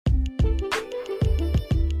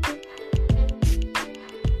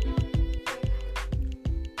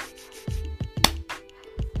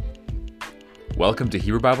Welcome to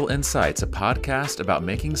Hebrew Bible Insights, a podcast about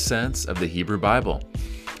making sense of the Hebrew Bible.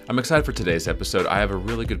 I'm excited for today's episode. I have a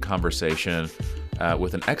really good conversation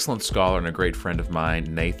with an excellent scholar and a great friend of mine,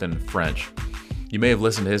 Nathan French. You may have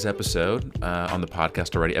listened to his episode on the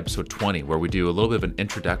podcast already, episode 20, where we do a little bit of an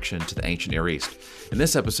introduction to the ancient Near East. In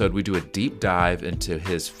this episode, we do a deep dive into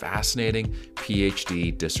his fascinating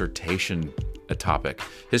PhD dissertation topic.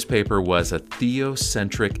 His paper was a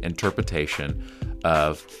theocentric interpretation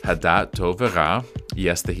of Hadat Tov Ra.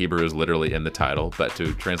 Yes, the Hebrew is literally in the title, but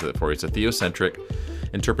to translate it for you, it's a theocentric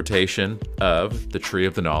interpretation of the tree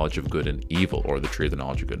of the knowledge of good and evil, or the tree of the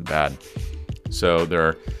knowledge of good and bad. So there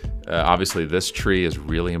are obviously, this tree is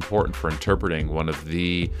really important for interpreting one of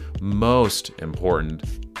the most important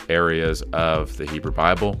areas of the Hebrew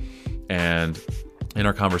Bible. And in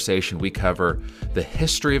our conversation, we cover the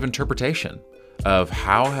history of interpretation, of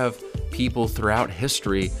how have people throughout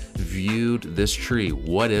history viewed this tree.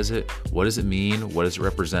 What is it? What does it mean? What does it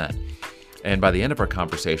represent? And by the end of our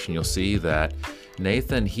conversation, you'll see that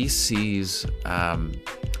Nathan, he sees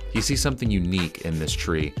something unique in this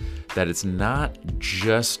tree, that it's not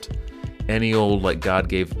just any old, like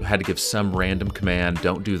God had to give some random command,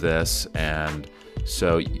 don't do this, and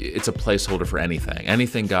so it's a placeholder for anything.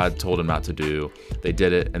 Anything God told them not to do, they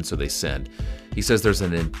did it, and so they sinned. He says there's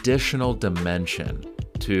an additional dimension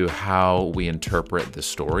to how we interpret the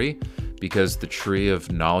story, because the tree of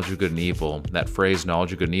knowledge of good and evil, that phrase,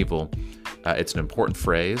 knowledge of good and evil, it's an important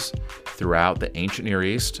phrase throughout the ancient Near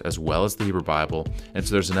East as well as the Hebrew Bible. And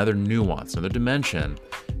so there's another nuance, another dimension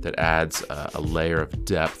that adds a layer of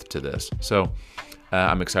depth to this. So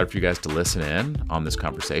I'm excited for you guys to listen in on this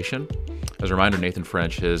conversation. As a reminder, Nathan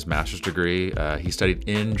French, his master's degree, he studied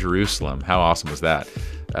in Jerusalem. How awesome was that?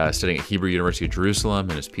 Studying at Hebrew University of Jerusalem,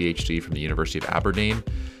 and his PhD from the University of Aberdeen.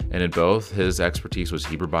 And in both, his expertise was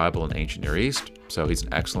Hebrew Bible and ancient Near East. So he's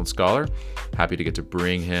an excellent scholar. Happy to get to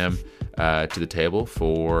bring him to the table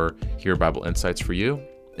for Hebrew Bible Insights for you.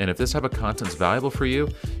 And if this type of content is valuable for you,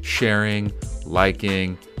 sharing,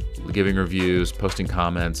 liking, giving reviews, posting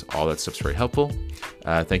comments, all that stuff's very helpful.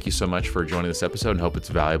 Thank you so much for joining this episode, and hope it's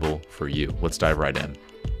valuable for you. Let's dive right in.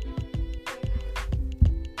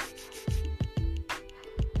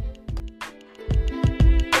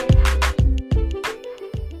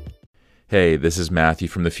 Hey, this is Matthew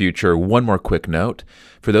from the future. One more quick note.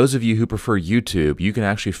 For those of you who prefer YouTube, you can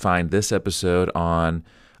actually find this episode on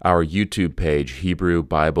our YouTube page, Hebrew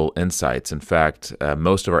Bible Insights. In fact,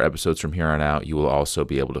 most of our episodes from here on out, you will also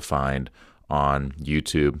be able to find on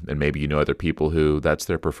YouTube. And maybe you know other people who that's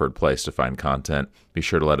their preferred place to find content. Be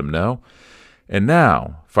sure to let them know. And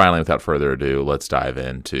now, finally, without further ado, let's dive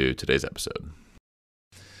into today's episode.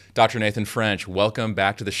 Dr. Nathan French, welcome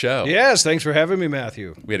back to the show. Yes, thanks for having me,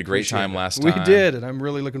 Matthew. We had a great time last time. We did, and I'm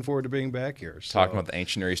really looking forward to being back here. Talking about the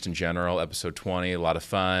ancient Near East in general, episode 20, a lot of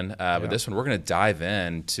fun. But this one, we're going to dive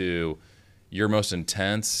into your most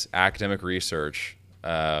intense academic research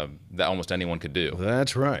that almost anyone could do.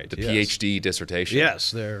 That's right. The PhD dissertation.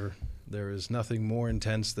 Yes, there is nothing more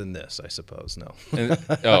intense than this, I suppose. No.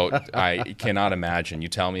 I cannot imagine. You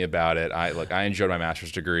tell me about it. I enjoyed my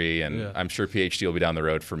master's degree, and I'm sure PhD will be down the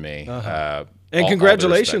road for me. And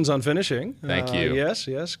congratulations on finishing. Thank you.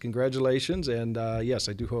 Yes, congratulations. And yes,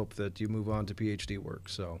 I do hope that you move on to PhD work.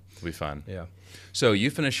 So it'll be fun. Yeah. So you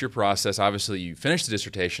finished your process. Obviously, you finished the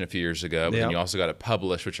dissertation a few years ago, but then you also got it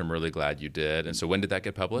published, which I'm really glad you did. And so when did that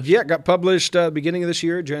get published? Yeah, it got published beginning of this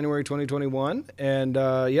year, January 2021. And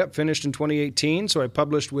finished in 2018. So I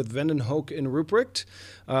published with Vandenhoek and Ruprecht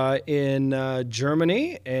in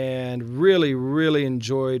Germany, and really, really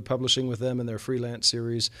enjoyed publishing with them in their freelance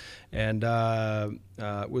series. And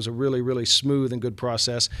it was a really, really smooth and good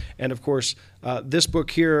process. And of course, this book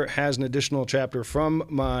here has an additional chapter from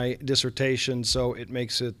my dissertation, so it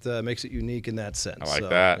makes it unique in that sense. I like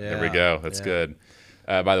that. Yeah, there we go. That's good.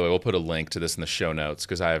 By the way, we'll put a link to this in the show notes,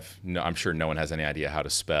 because I'm sure no one has any idea how to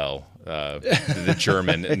spell the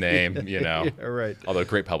German name. Yeah, right. Although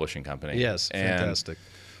great publishing company. Yes, fantastic.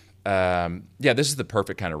 This is the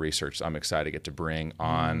perfect kind of research I'm excited to get to bring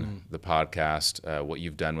on the podcast. What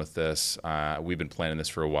you've done with this, we've been planning this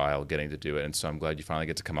for a while, getting to do it, and so I'm glad you finally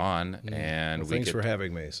get to come on. And thanks for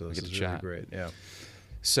having me. So this is really great. Yeah.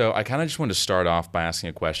 So I kind of just wanted to start off by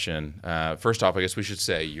asking a question. First off, I guess we should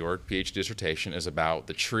say your PhD dissertation is about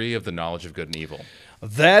the tree of the knowledge of good and evil.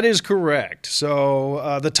 That is correct.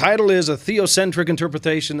 So the title is A Theocentric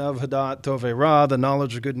Interpretation of Hadat Tov Ra, the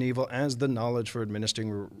knowledge of good and evil as the knowledge for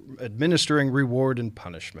administering reward and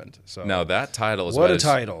punishment. So now that title is what a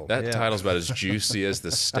title. That title is about as juicy as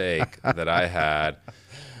the steak that I had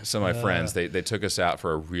some of my friends, they took us out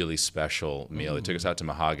for a really special meal. They took us out to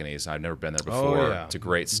Mahogany's. I've never been there before. Oh, yeah. It's a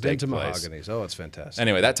great steak Been to place. Mahogany's. Oh, it's fantastic.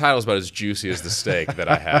 Anyway, that title is about as juicy as the steak that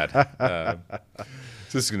I had.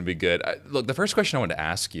 So this is going to be good. Look, the first question I wanted to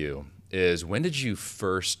ask you is, when did you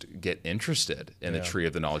first get interested in the tree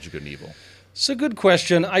of the knowledge of good and evil? It's a good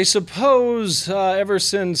question. I suppose ever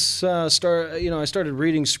since I started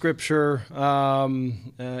reading Scripture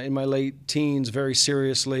in my late teens very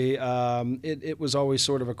seriously, it was always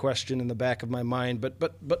sort of a question in the back of my mind.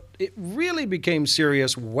 But it really became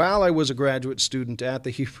serious while I was a graduate student at the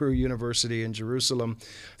Hebrew University in Jerusalem. I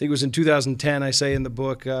think it was in 2010, I say in the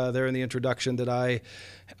book there in the introduction, that I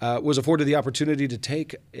was afforded the opportunity to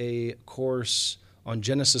take a course on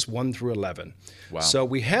Genesis 1 through 11. Wow. So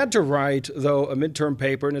we had to write, though, a midterm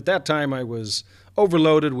paper, and at that time I was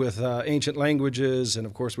overloaded with ancient languages, and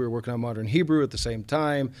of course we were working on modern Hebrew at the same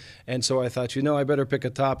time, and so I thought, I better pick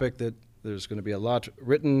a topic that there's going to be a lot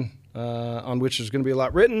written, on which there's going to be a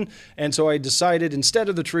lot written, and so I decided, instead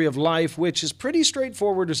of the Tree of Life, which is pretty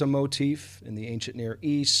straightforward as a motif in the ancient Near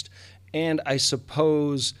East, and I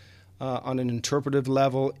suppose on an interpretive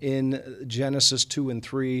level in Genesis 2 and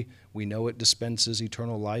 3, we know it dispenses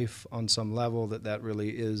eternal life on some level, that really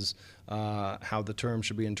is how the term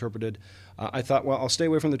should be interpreted. I thought, well, I'll stay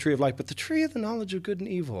away from the tree of life, but the tree of the knowledge of good and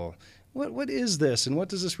evil, what is this, and what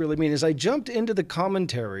does this really mean? As I jumped into the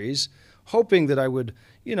commentaries, hoping that I would,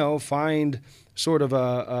 find sort of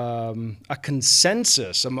a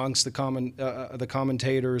consensus amongst the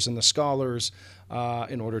commentators and the scholars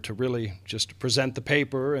in order to really just present the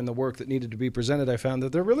paper and the work that needed to be presented, I found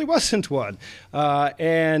that there really wasn't one.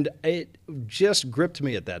 And it just gripped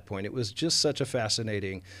me at that point. It was just such a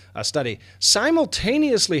fascinating study.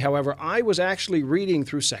 Simultaneously, however, I was actually reading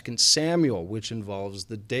through 2 Samuel, which involves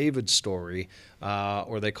the David story,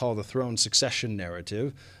 or they call the throne succession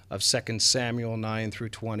narrative, of 2 Samuel 9 through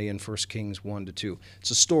 20 and 1 Kings 1 to 2.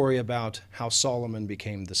 It's a story about how Solomon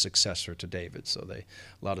became the successor to David. So a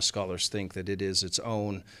lot of scholars think that it is its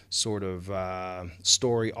own sort of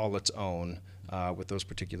story all its own with those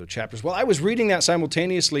particular chapters. Well, I was reading that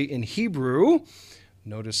simultaneously in Hebrew,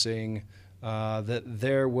 noticing that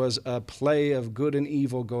there was a play of good and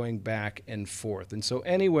evil going back and forth. And so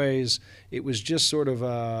anyways, it was just sort of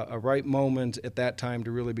a right moment at that time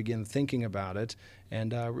to really begin thinking about it,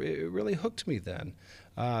 and it really hooked me then.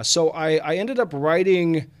 So I ended up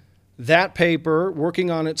writing that paper, working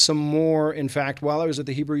on it some more, in fact, while I was at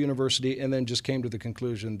the Hebrew University, and then just came to the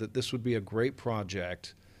conclusion that this would be a great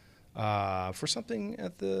project for something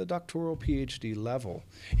at the doctoral PhD level.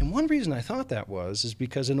 And one reason I thought that is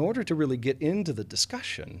because in order to really get into the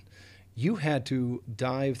discussion, you had to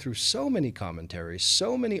dive through so many commentaries,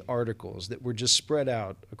 so many articles that were just spread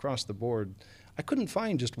out across the board. I couldn't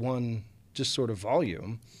find just one sort of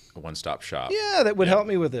volume. A one-stop shop. Yeah, that would help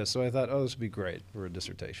me with this. So I thought, this would be great for a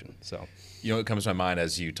dissertation. So, what comes to my mind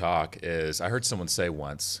as you talk is, I heard someone say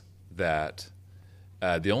once that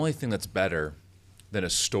the only thing that's better than a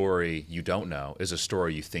story you don't know is a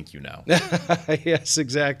story you think you know. Yes,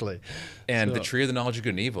 exactly. And the tree of the knowledge of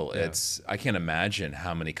good and evil, I can't imagine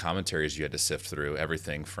how many commentaries you had to sift through,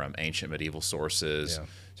 everything from ancient medieval sources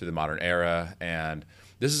to the modern era. And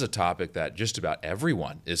this is a topic that just about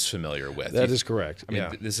everyone is familiar with. That is correct. I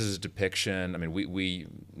mean, this is a depiction. I mean, we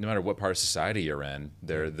no matter what part of society you're in,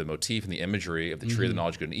 the motif and the imagery of the tree of the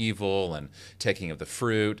knowledge of good and evil and taking of the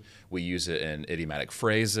fruit, we use it in idiomatic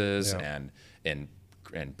phrases and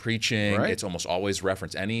preaching. Right. It's almost always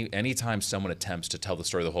referenced. Anytime someone attempts to tell the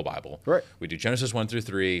story of the whole Bible, right, we do Genesis 1 through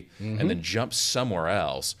 3 and then jump somewhere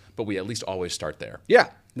else, but we at least always start there.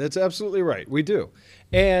 Yeah, that's absolutely right. We do.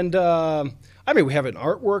 And we have an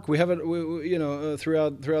artwork. We have it,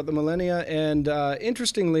 throughout the millennia. And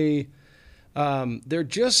interestingly, they're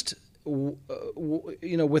just,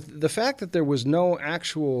 with the fact that there was no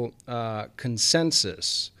actual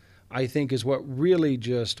consensus, I think is what really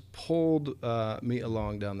just pulled me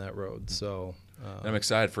along down that road. So I'm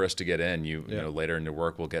excited for us to get in. You know, later in your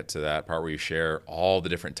work, we'll get to that part where you share all the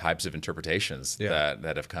different types of interpretations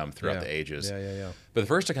that have come throughout the ages. But the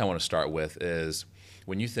first I kind of want to start with is,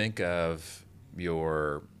 when you think of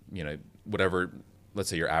your, whatever, let's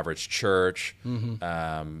say your average church,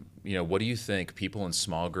 what do you think people in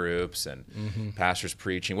small groups and pastors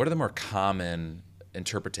preaching, what are the more common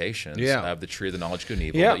interpretations of the tree of the knowledge of good and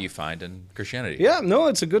evil that you find in Christianity? Yeah, no,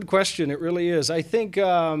 it's a good question. It really is. I think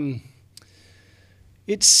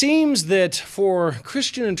it seems that for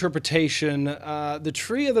Christian interpretation, the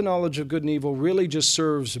tree of the knowledge of good and evil really just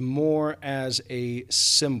serves more as a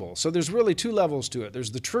symbol. So there's really two levels to it.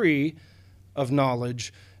 There's the tree of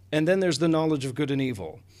knowledge, and then there's the knowledge of good and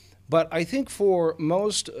evil. But I think for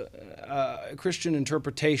most Christian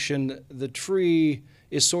interpretation, the tree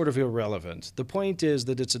is sort of irrelevant. The point is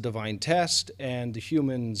that it's a divine test, and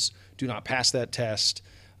humans do not pass that test.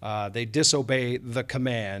 They disobey the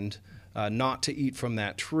command not to eat from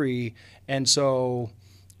that tree. And so,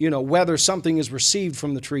 whether something is received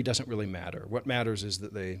from the tree doesn't really matter. What matters is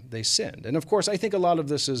that they sinned. And of course, I think a lot of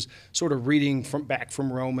this is sort of reading back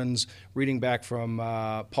from Romans, reading back from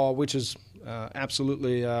Paul, which is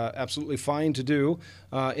absolutely fine to do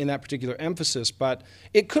in that particular emphasis. But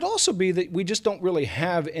it could also be that we just don't really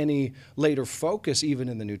have any later focus, even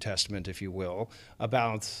in the New Testament, if you will,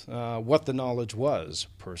 about what the knowledge was,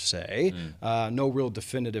 per se. No real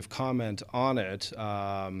definitive comment on it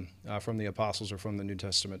from the apostles or from the New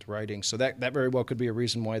Testament writings. So that very well could be a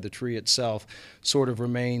reason why the tree itself sort of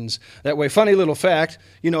remains that way. Funny little fact,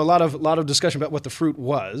 a lot of discussion about what the fruit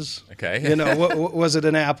was. Okay. Was it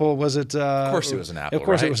an apple? Was it... of course it was an apple, Of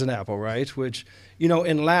course right? It was an apple, right? Which,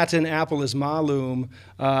 in Latin, apple is malum,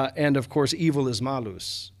 and of course evil is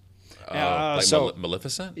malus.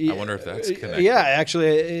 Maleficent? I wonder if that's connected. Yeah,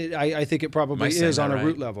 actually, I think it probably is on a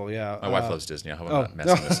root level, yeah. My wife loves Disney. I hope I'm not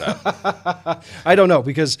messing this up. I don't know,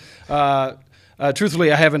 because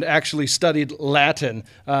truthfully, I haven't actually studied Latin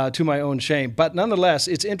to my own shame. But nonetheless,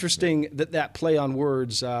 it's interesting that play on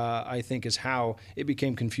words, I think, is how it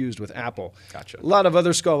became confused with apple. Gotcha. A lot of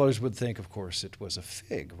other scholars would think, of course, it was a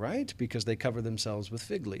fig, right? Because they cover themselves with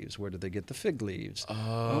fig leaves. Where did they get the fig leaves?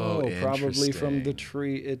 Probably from the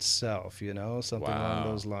tree itself, something along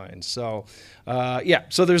those lines. So,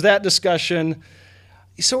 so there's that discussion.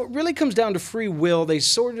 So it really comes down to free will. They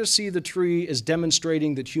sort of see the tree as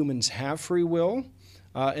demonstrating that humans have free will,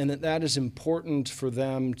 and that is important for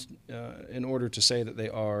them in order to say that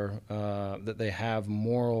they have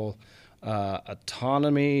moral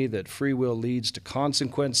autonomy, that free will leads to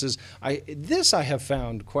consequences. This I have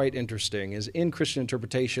found quite interesting, is in Christian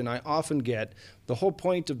interpretation, I often get the whole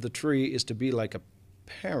point of the tree is to be like a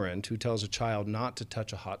parent who tells a child not to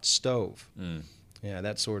touch a hot stove. Yeah,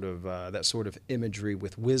 that sort of imagery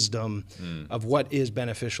with wisdom of what is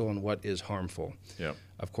beneficial and what is harmful. Yeah.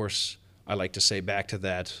 Of course, I like to say back to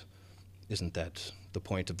that, isn't that the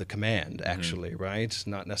point of the command, actually, right?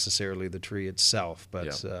 Not necessarily the tree itself,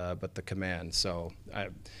 but the command. So,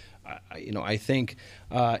 I think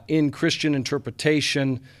in Christian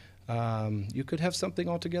interpretation, you could have something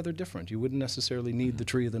altogether different. You wouldn't necessarily need the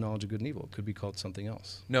tree of the knowledge of good and evil. It could be called something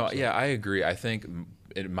else. No, I agree. I think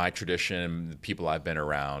in my tradition, the people I've been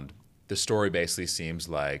around, the story basically seems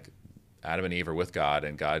like Adam and Eve are with God,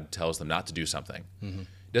 and God tells them not to do something. It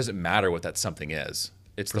doesn't matter what that something is.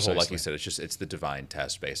 It's the whole, like you said, it's the divine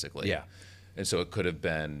test, basically. Yeah. And so it could have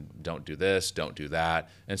been, don't do this, don't do that.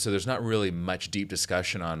 And so there's not really much deep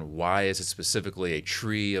discussion on why is it specifically a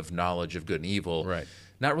tree of knowledge of good and evil. Right.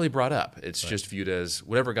 Not really brought up. It's just viewed as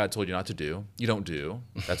whatever God told you not to do, you don't do.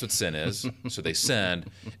 That's what sin is. So they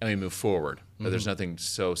sinned, and we move forward. But there's nothing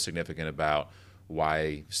so significant about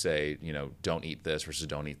why say, don't eat this versus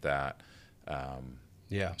don't eat that.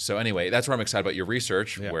 So anyway, that's where I'm excited about your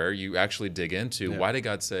research, where you actually dig into why did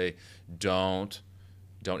God say, don't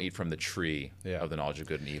eat from the tree of the knowledge of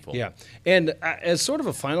good and evil. Yeah, and as sort of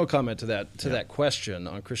a final comment to that question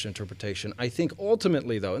on Christian interpretation, I think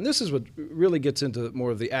ultimately, though, and this is what really gets into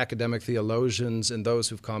more of the academic theologians and those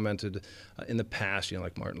who've commented in the past,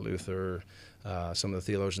 like Martin Luther, some of the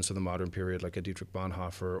theologians of the modern period, like a Dietrich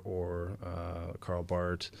Bonhoeffer or Karl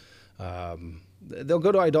Barth. They'll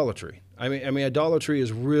go to idolatry. I mean, idolatry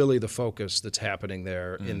is really the focus that's happening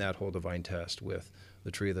there in that whole divine test with the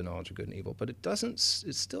tree of the knowledge of good and evil. But it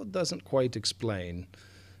still doesn't quite explain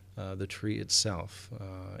the tree itself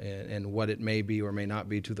and what it may be or may not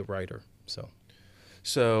be to the writer. So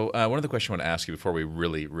one of the questions I want to ask you before we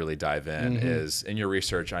really, really dive in is, in your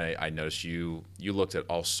research, I noticed you looked at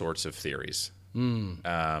all sorts of theories.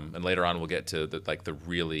 And later on we'll get to the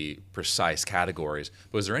really precise categories.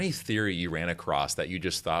 But was there any theory you ran across that you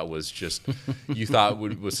just thought was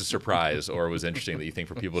was a surprise or was interesting that you think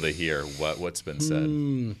for people to hear what's been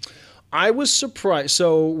said? I was surprised.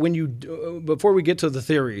 So before we get to the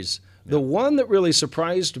theories, the one that really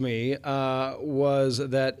surprised me was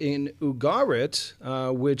that in Ugarit,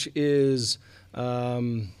 which is a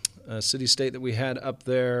city-state that we had up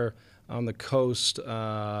there on the coast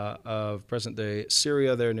of present-day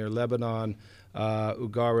Syria, there near Lebanon,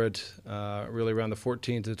 Ugarit, really around the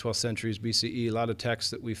 14th to the 12th centuries BCE, a lot of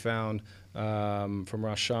texts that we found from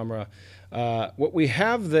Ras Shamra. What we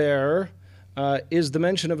have there is the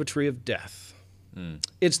mention of a tree of death.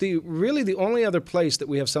 It's really the only other place that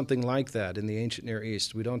we have something like that in the ancient Near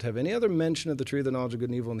East. We don't have any other mention of the tree of the knowledge of good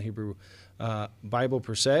and evil in the Hebrew Bible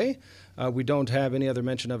per se. We don't have any other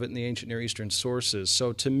mention of it in the ancient Near Eastern sources.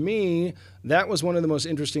 So to me, that was one of the most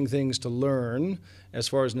interesting things to learn as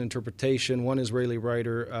far as an interpretation. One Israeli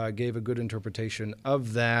writer gave a good interpretation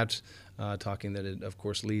of that, talking that it, of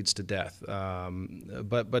course, leads to death.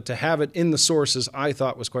 But to have it in the sources, I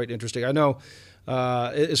thought was quite interesting. I know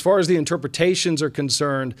as far as the interpretations are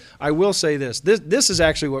concerned, I will say this. This is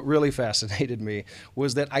actually what really fascinated me,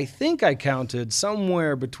 was that I think I counted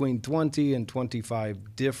somewhere between 20 and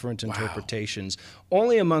 25 different interpretations,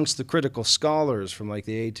 only amongst the critical scholars from like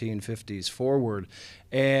the 1850s forward.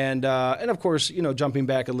 And of course, jumping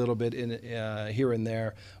back a little bit in here and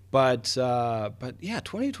there. But yeah,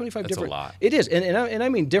 20, 25 That's different. a lot. It is, and I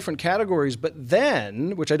mean different categories. But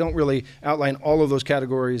then, which I don't really outline all of those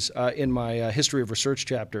categories in my history of research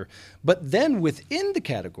chapter. But then within the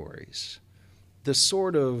categories, the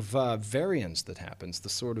sort of variance that happens, the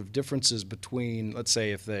sort of differences between, let's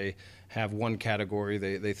say, if they have one category,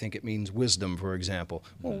 they think it means wisdom, for example.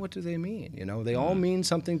 Well, what do they mean? They all mean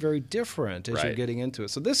something very different as you're getting into it.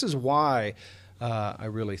 So this is why I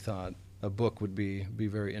really thought a book would be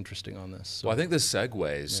very interesting on this. So. Well, I think this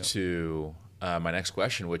segues to my next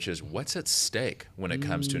question, which is what's at stake when it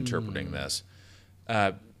comes to interpreting this?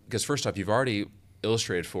 Because first off, you've already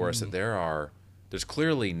illustrated for us that there's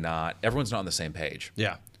clearly not, everyone's not on the same page.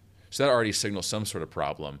 Yeah. So that already signals some sort of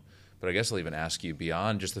problem. But I guess I'll even ask you,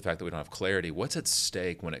 beyond just the fact that we don't have clarity, what's at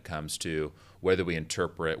stake when it comes to whether we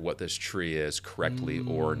interpret what this tree is correctly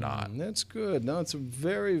or not? That's good. No, it's a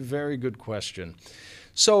very, very good question.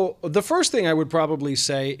 So the first thing I would probably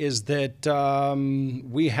say is that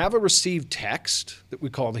we have a received text that we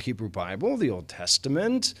call the Hebrew Bible, the Old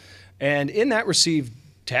Testament. And in that received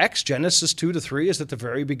text, Genesis 2-3 is at the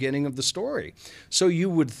very beginning of the story. So you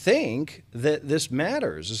would think that this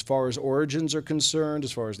matters as far as origins are concerned,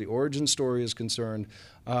 as far as the origin story is concerned,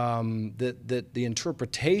 that the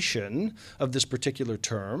interpretation of this particular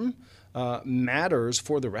term matters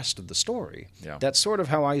for the rest of the story. Yeah. That's sort of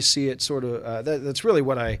how I see it. That's really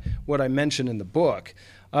what I mention in the book.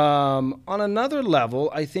 On another level,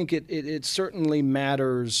 I think it certainly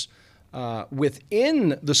matters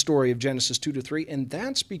within the story of Genesis 2-3, and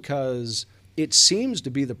that's because it seems to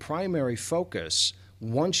be the primary focus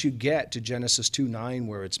once you get to Genesis 2:9,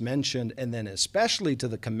 where it's mentioned, and then especially to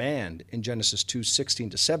the command in Genesis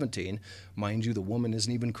 2:16-17. Mind you, the woman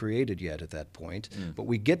isn't even created yet at that point. But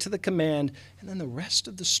we get to the command, and then the rest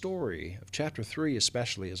of the story of chapter 3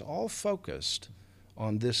 especially is all focused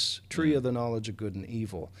on this tree of the knowledge of good and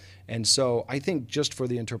evil. And so I think just for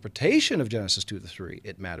the interpretation of Genesis 2-3,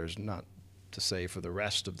 it matters, not to say for the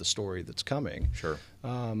rest of the story that's coming. Sure.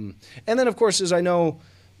 And then, of course, as I know,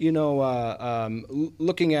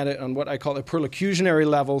 looking at it on what I call a perlocutionary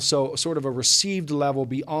level, so sort of a received level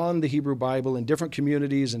beyond the Hebrew Bible in different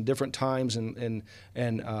communities and different times and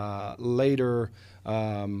later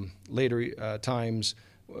times,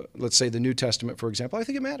 let's say the New Testament, for example, I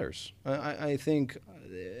think it matters. I think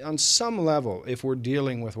on some level, if we're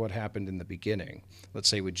dealing with what happened in the beginning, let's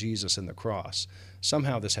say with Jesus and the cross,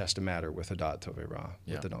 somehow this has to matter with Hadat Tovera,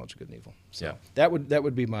 with the knowledge of good and evil. So that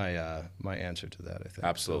would be my my answer to that, I think.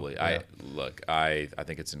 Absolutely. So, I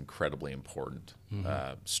think it's an incredibly important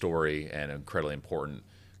story and an incredibly important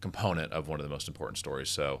component of one of the most important stories.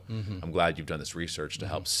 So I'm glad you've done this research to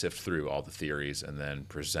help sift through all the theories and then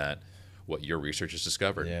present what your research has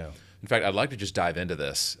discovered. Yeah. In fact, I'd like to just dive into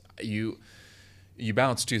this. You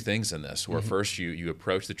balance two things in this, where first you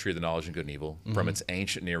approach the tree of the knowledge of good and evil from its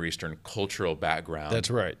ancient Near Eastern cultural background.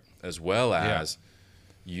 That's right. As well as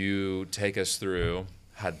you take us through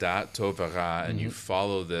Hadat Tov Ra, and you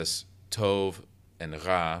follow this Tov and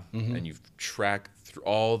Ra, and you track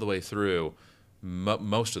all the way through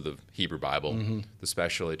most of the Hebrew Bible,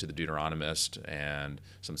 especially to the Deuteronomist and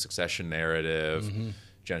some succession narrative,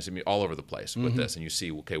 Genesis, all over the place with this. And you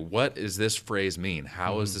see, okay, what does this phrase mean?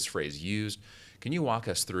 How is this phrase used? Can you walk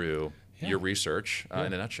us through your research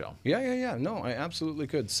in a nutshell? Yeah. No, I absolutely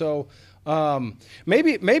could. So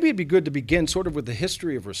maybe it'd be good to begin sort of with the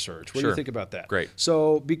history of research. What do you think about that? Great.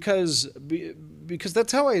 So because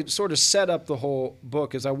that's how I sort of set up the whole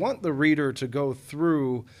book, is I want the reader to go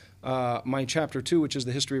through my chapter 2, which is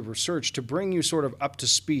the history of research, to bring you sort of up to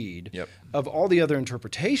speed of all the other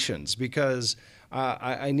interpretations, because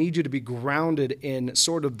I need you to be grounded in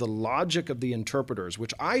sort of the logic of the interpreters,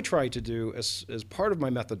 which I try to do as part of my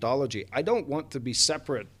methodology. I don't want to be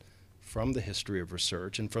separate from the history of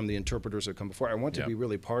research and from the interpreters that come before. I want to be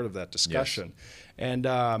really part of that discussion. Yes. And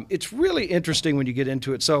it's really interesting when you get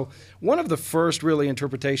into it. So one of the first really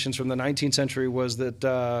interpretations from the 19th century was that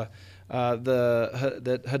that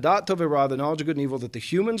Hadat Tovera, the knowledge of good and evil, that the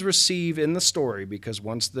humans receive in the story, because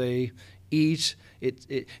once they eat.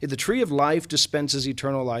 The tree of life dispenses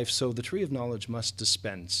eternal life, so the tree of knowledge must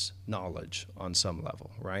dispense knowledge on some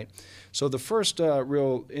level, right? So the first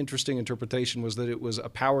real interesting interpretation was that it was a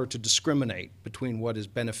power to discriminate between what is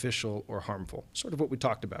beneficial or harmful, sort of what we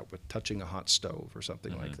talked about with touching a hot stove or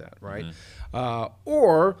something like that, right?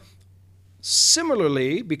 Or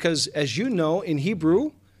similarly, because as you know, in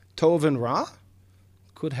Hebrew, tov and ra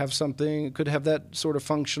could have that sort of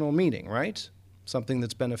functional meaning, right? Something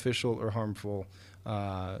that's beneficial or harmful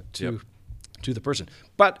to the person.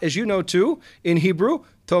 But as you know too, in Hebrew,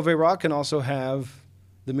 tov and ra can also have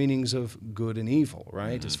the meanings of good and evil,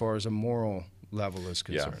 right? As far as a moral level is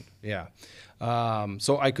concerned. Yeah.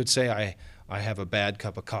 So I could say I have a bad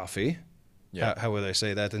cup of coffee. Yeah. How would I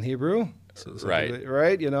say that in Hebrew? Right.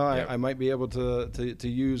 Right. You know, I might be able to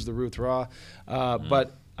use the Ruth Ra,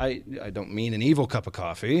 but I don't mean an evil cup of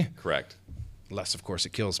coffee. Correct. Unless, of course,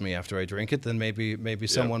 it kills me after I drink it, then maybe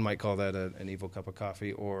someone might call that an evil cup of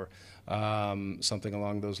coffee or something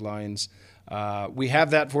along those lines. We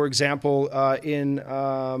have that, for example, in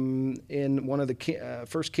one of the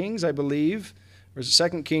First Kings, I believe, or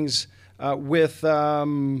Second Kings, with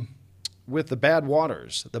the bad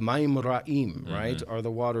waters, the Maim Ra'im, right? Are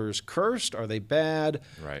the waters cursed? Are they bad?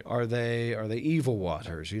 Right. Are they evil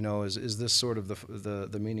waters? You know, is this sort of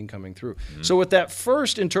the meaning coming through? So with that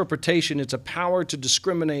first interpretation, it's a power to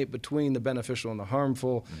discriminate between the beneficial and the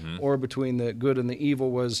harmful, or between the good and the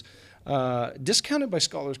evil, was discounted by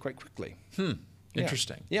scholars quite quickly.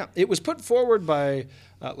 Interesting. Yeah, it was put forward by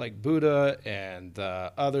like Buddha and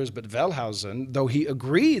others, but Wellhausen, though he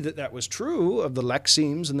agreed that was true of the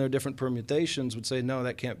lexemes and their different permutations, would say, no,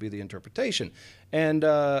 that can't be the interpretation. And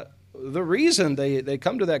the reason they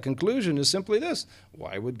come to that conclusion is simply this: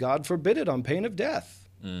 why would God forbid it on pain of death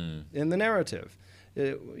in the narrative?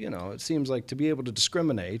 It seems like to be able to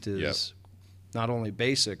discriminate is not only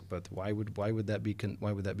basic, but why would that be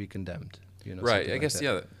condemned? Right. I guess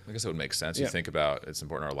that would make sense. You think about it's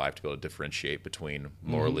important in our life to be able to differentiate between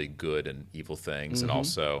morally good and evil things, and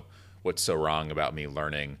also what's so wrong about me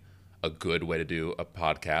learning a good way to do a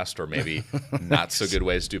podcast, or maybe not so good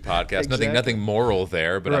ways to do podcasts. Exactly. Nothing moral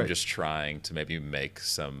there, but Right. I'm just trying to maybe make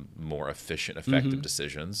some more efficient, effective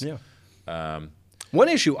decisions. Yeah. One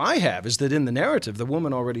issue I have is that in the narrative, the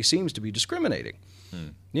woman already seems to be discriminating.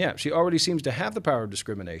 Yeah, she already seems to have the power of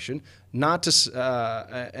discrimination.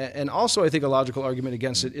 And also, I think a logical argument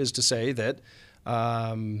against it is to say that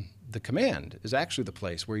the command is actually the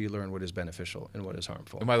place where you learn what is beneficial and what is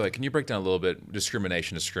harmful. And by the way, can you break down a little bit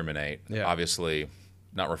discriminate? Yeah. Obviously,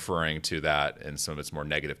 not referring to that in some of its more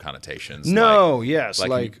negative connotations. No,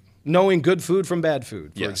 like knowing good food from bad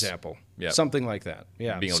food, for Yes. example. Yep. Something like that.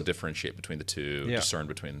 Yeah. Being able to differentiate between the two, discern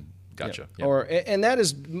between. Gotcha. Yeah. And that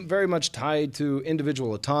is very much tied to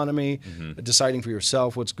individual autonomy, deciding for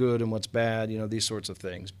yourself what's good and what's bad, these sorts of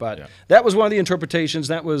things. But that was one of the interpretations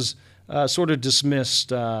that was sort of dismissed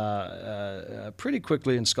pretty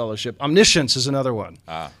quickly in scholarship. Omniscience is another one.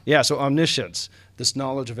 Yeah, so omniscience, this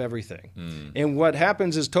knowledge of everything. And what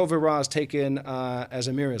happens is Tov and Ra is taken as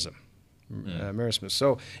a merism. Merismus.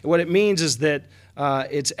 So what it means is that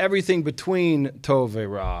it's everything between Tov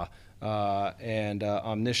and Ra and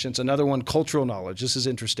omniscience. Another one, cultural knowledge. This is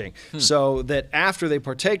interesting. So that after they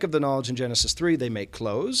partake of the knowledge in Genesis 3, they make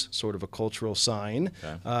clothes, sort of a cultural sign.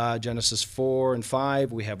 Okay. Genesis 4 and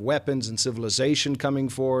 5, we have weapons and civilization coming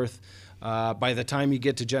forth. By the time you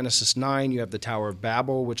get to Genesis 9, you have the Tower of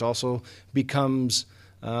Babel, which also becomes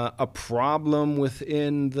a problem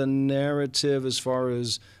within the narrative as far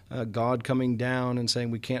as God coming down and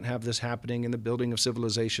saying we can't have this happening in the building of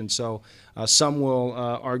civilization. So some will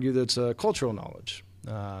argue that it's cultural knowledge,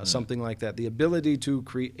 something like that, the ability to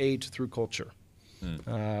create through culture.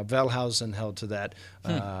 Wellhausen held to that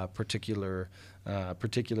particular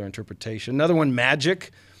interpretation. Another one,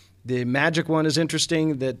 magic. The magic one is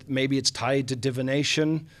interesting, that maybe it's tied to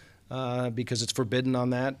divination, because it's forbidden on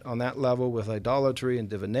that level with idolatry and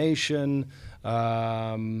divination.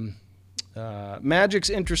 Magic's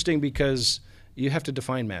interesting because you have to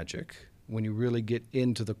define magic when you really get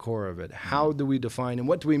into the core of it. How do we define and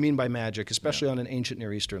what do we mean by magic, especially on an ancient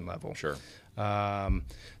Near Eastern level? Sure.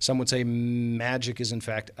 Some would say magic is in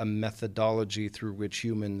fact a methodology through which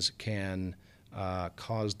humans can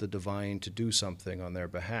cause the divine to do something on their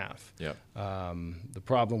behalf. Yep. The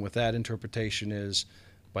problem with that interpretation is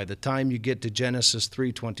by the time you get to Genesis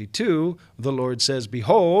 3:22, the Lord says,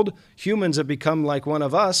 "Behold, humans have become like one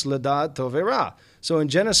of us, Ladad Tovera." So in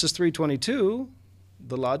Genesis 3:22,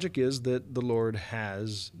 the logic is that the Lord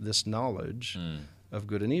has this knowledge of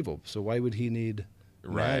good and evil. So why would he need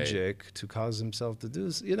magic to cause himself to do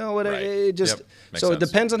this. You know what? Right. It just Yep. Makes so sense. it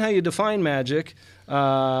depends on how you define magic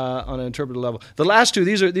on an interpretive level. The last two,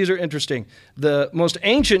 these are interesting. The most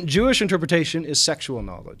ancient Jewish interpretation is sexual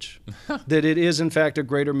knowledge, that it is in fact a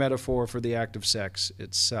greater metaphor for the act of sex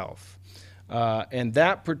itself, and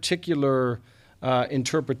that particular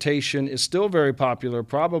interpretation is still very popular,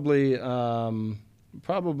 probably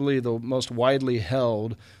the most widely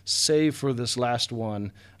held, save for this last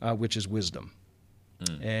one, which is wisdom.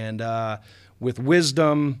 And with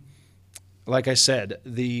wisdom, like I said,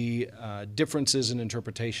 the differences in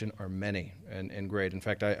interpretation are many and great. In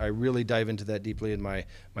fact, I really dive into that deeply in my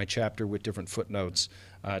chapter with different footnotes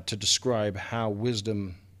to describe how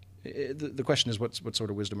wisdom. The question is, what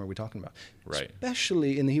sort of wisdom are we talking about? Right.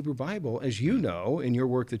 Especially in the Hebrew Bible, as you know, in your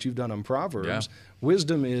work that you've done on Proverbs, Yeah.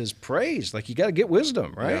 wisdom is praised. Like, you got to get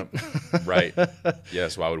wisdom, right? Yeah. Right.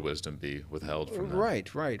 Yes. Why would wisdom be withheld from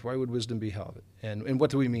that? Right. Why would wisdom be held? And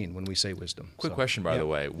what do we mean when we say wisdom? Quick question, by the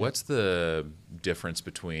way. What's the difference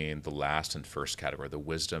between the last and first category, the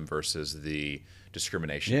wisdom versus the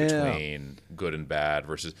discrimination between good and bad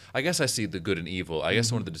versus, I guess I see the good and evil. I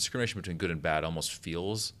guess one of the discrimination between good and bad almost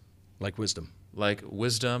feels like wisdom. Like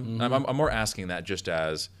wisdom. I'm more asking that just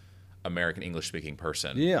as American English-speaking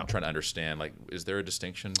person. Yeah. I'm trying to understand, like, is there a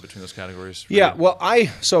distinction between those categories? For Yeah, you? well,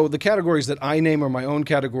 so the categories that I name are my own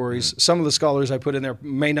categories. Some of the scholars I put in there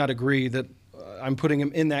may not agree that I'm putting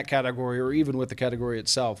them in that category or even with the category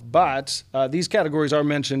itself. But these categories are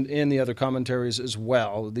mentioned in the other commentaries as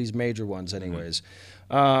well, these major ones anyways.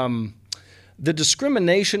 The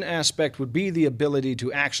discrimination aspect would be the ability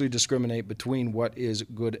to actually discriminate between what is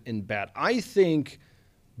good and bad. I think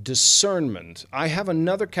discernment, I have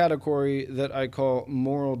another category that I call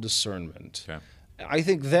moral discernment. Okay. I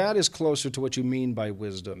think that is closer to what you mean by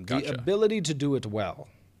wisdom. Gotcha. The ability to do it well,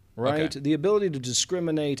 right? Okay. The ability to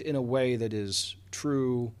discriminate in a way that is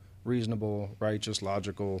true, reasonable, righteous,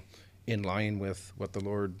 logical, in line with what the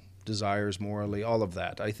Lord desires morally, all of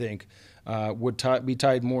that, I think, would be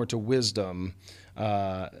tied more to wisdom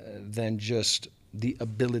than just the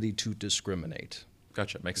ability to discriminate.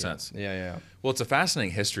 Gotcha. Makes sense. Yeah. Well, it's a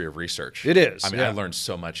fascinating history of research. It is, I mean, yeah. I learned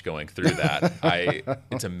so much going through that.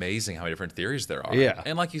 It's amazing how many different theories there are. Yeah.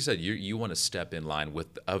 And like you said, you want to step in line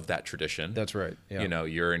of that tradition. That's right. Yeah. You know,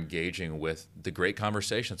 you're engaging with the great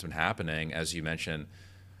conversation that's been happening, as you mentioned,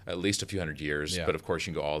 at least a few hundred years. Yeah. But of course,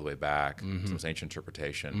 you can go all the way back to this ancient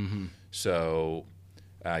interpretation. So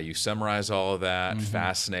you summarize all of that.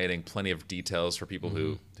 Fascinating. Plenty of details for people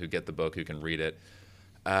who get the book, who can read it.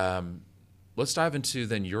 Let's dive into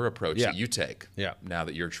then your approach that you take. Yeah. Now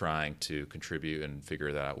that you're trying to contribute and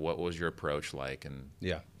figure that out, what was your approach like? And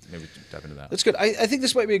maybe dive into that. That's good. I think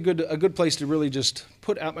this might be a good place to really just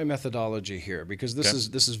put out my methodology here, because this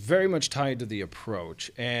is very much tied to the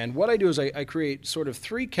approach. And what I do is I create sort of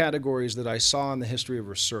three categories that I saw in the history of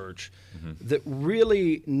research that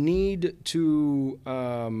really need to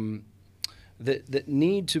that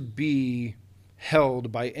need to be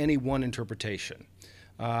held by any one interpretation.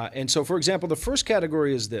 And so, for example, the first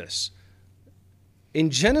category is this.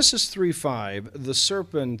 In Genesis 3:5, the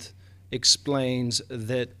serpent explains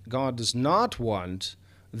that God does not want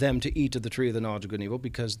them to eat of the tree of the knowledge of good and evil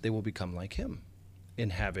because they will become like him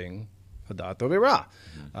in having Hada'at Tovera,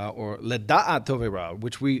 or Leda'at Tovera,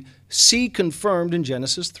 which we see confirmed in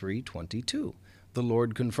Genesis 3:22. The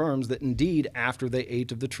Lord confirms that indeed after they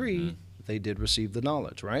ate of the tree, they did receive the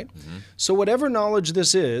knowledge, right? So whatever knowledge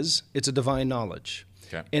this is, it's a divine knowledge.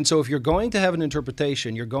 Okay. And so if you're going to have an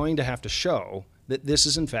interpretation, you're going to have to show that this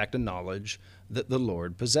is in fact a knowledge that the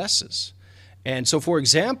Lord possesses. And so, for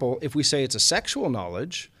example, if we say it's a sexual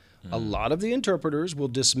knowledge, a lot of the interpreters will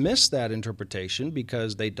dismiss that interpretation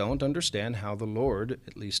because they don't understand how the Lord,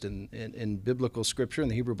 at least in biblical scripture, in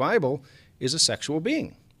the Hebrew Bible, is a sexual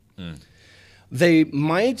being. You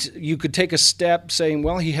could take a step saying,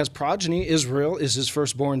 well, he has progeny. Israel is his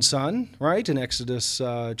firstborn son, right, in Exodus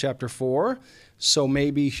chapter 4. So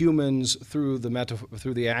maybe humans, through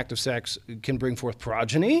the act of sex, can bring forth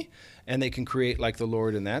progeny, and they can create like the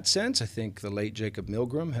Lord in that sense. I think the late Jacob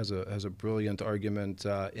Milgram has a brilliant argument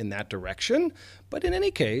in that direction. But in any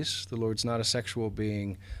case, the Lord's not a sexual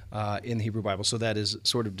being in the Hebrew Bible, so that is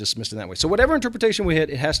sort of dismissed in that way. So whatever interpretation we hit,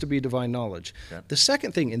 it has to be divine knowledge. Okay. The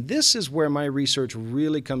second thing, and this is where my research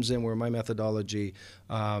really comes in, where my methodology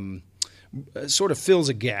sort of fills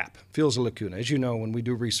a gap, fills a lacuna. As you know, when we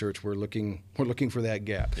do research, we're looking for that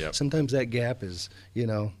gap. Yep. Sometimes that gap is,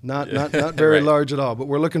 not very Right. large at all, but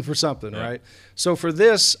we're looking for something, right? So for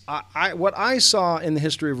this, what I saw in the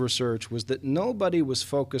history of research was that nobody was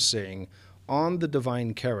focusing on the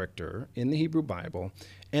divine character in the Hebrew Bible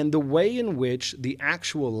and the way in which the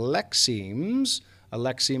actual lexemes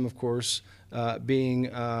Alexim, of course, being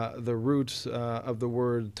the root of the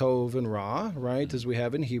word tov and ra, right, as we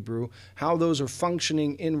have in Hebrew, how those are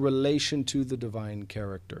functioning in relation to the divine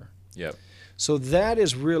character. Yep. So that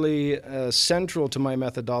is really central to my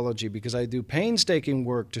methodology, because I do painstaking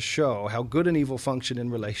work to show how good and evil function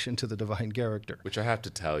in relation to the divine character. Which I have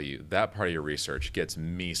to tell you, that part of your research gets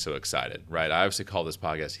me so excited, right? I obviously call this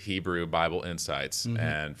podcast Hebrew Bible Insights.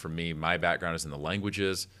 And for me, my background is in the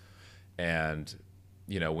languages. And,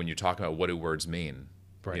 when you talk about what do words mean,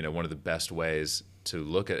 Right. one of the best ways to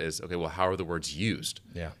look at it is, okay, well, how are the words used?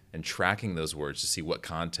 Yeah. And tracking those words to see what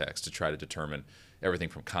context, to try to determine everything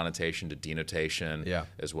from connotation to denotation, Yeah.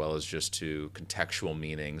 as well as just to contextual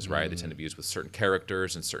meanings, right? They tend to be used with certain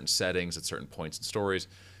characters and certain settings at certain points in stories.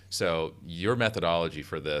 So your methodology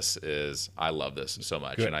for this is, I love this so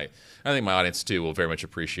much. Good. And I think my audience too will very much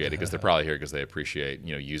appreciate it, because they're probably here because they appreciate,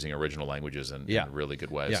 using original languages in really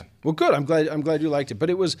good ways. Yeah. Well, good. I'm glad you liked it. But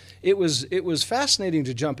it was fascinating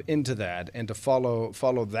to jump into that and to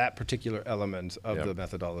follow that particular element of the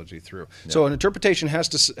methodology through. So an interpretation has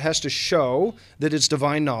to show that it's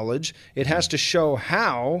divine knowledge. It has to show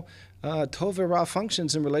how Tov Ra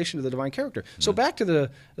functions in relation to the divine character. So back to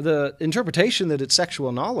the interpretation that it's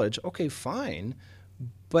sexual knowledge. Okay, fine.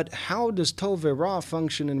 But how does Tov Ra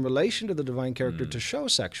function in relation to the divine character to show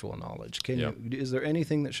sexual knowledge? Is there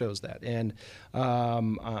anything that shows that? And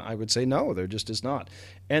I would say no, there just is not.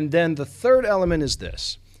 And then the third element is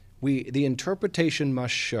this. The interpretation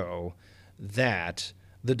must show that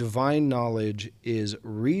the divine knowledge is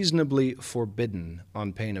reasonably forbidden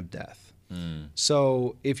on pain of death.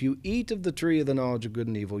 So if you eat of the tree of the knowledge of good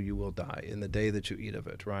and evil, you will die in the day that you eat of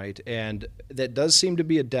it, right? And that does seem to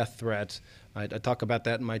be a death threat. I talk about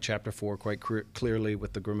that in my chapter 4 quite clearly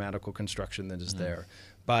with the grammatical construction that is there.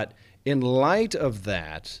 But in light of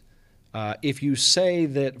that, if you say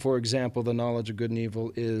that, for example, the knowledge of good and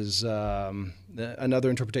evil is, another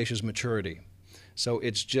interpretation is maturity. So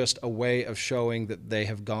it's just a way of showing that they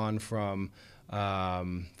have gone from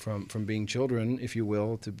being children, if you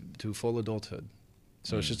will, to full adulthood.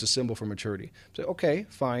 So it's just a symbol for maturity. So, okay,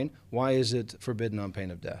 fine. Why is it forbidden on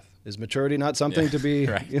pain of death? Is maturity not something to be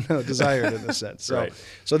desired in a sense? So,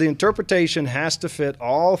 so the interpretation has to fit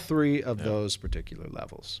all three of those particular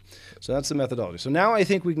levels. So that's the methodology. So now I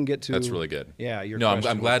think we can get to... That's really good. Yeah, your No, I'm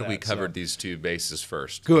question glad with we that, covered these two bases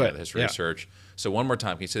first. Good. The history research. So one more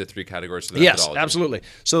time, can you say the three categories of the Yes, methodology? absolutely.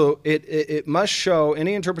 So it must show,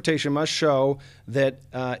 any interpretation must show that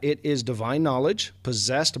it is divine knowledge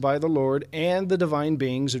possessed by the Lord and the divine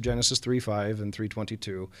beings of Genesis 3:5 and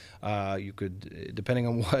 3:22. You could, depending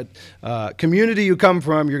on what community you come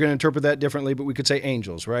from, you're going to interpret that differently, but we could say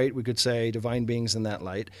angels, right? We could say divine beings in that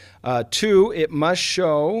light. 2, it must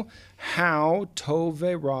show how Tov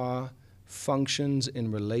Ra functions in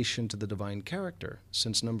relation to the divine character.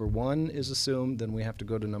 Since number 1 is assumed, then we have to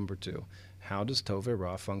go to number 2. How does Tov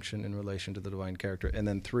Ra function in relation to the divine character? And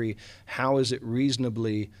then 3, how is it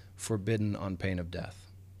reasonably forbidden on pain of death?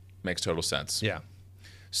 Makes total sense. Yeah.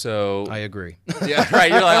 So I agree. Yeah, right.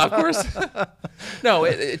 You're like, of course. No,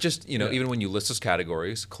 it just, even when you list those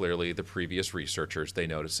categories, clearly the previous researchers, they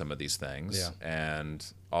noticed some of these things. Yeah. And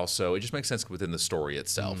also, it just makes sense within the story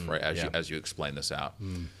itself, right, as you explain this out.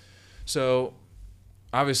 So,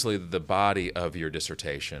 obviously, the body of your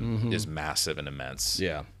dissertation is massive and immense.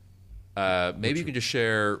 Yeah. Maybe you can just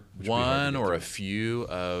share one or a few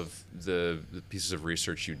of the pieces of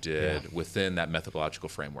research you did within that methodological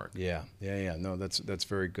framework. Yeah. No, that's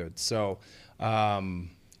very good. So,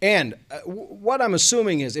 what I'm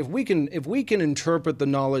assuming is if we can interpret the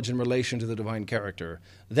knowledge in relation to the divine character,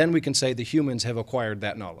 then we can say the humans have acquired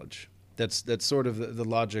that knowledge. That's sort of the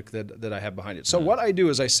logic that I have behind it. So what I do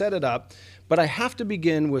is I set it up, but I have to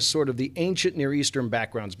begin with sort of the ancient Near Eastern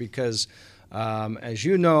backgrounds because, as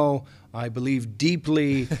you know, I believe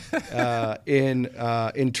deeply in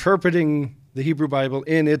interpreting the Hebrew Bible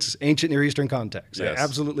in its ancient Near Eastern context. Yes. I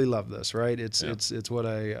absolutely love this, right? It's what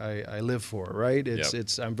I live for, right?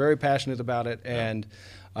 I'm very passionate about it, and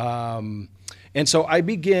so I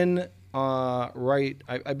begin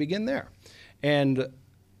I begin there, and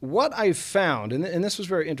what I found, and this was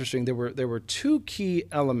very interesting, there were 2 key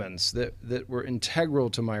elements that were integral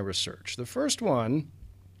to my research. The first one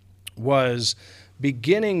was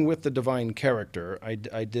beginning with the divine character.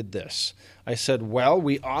 I did this. I said, well,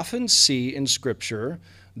 we often see in Scripture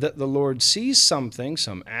that the Lord sees something,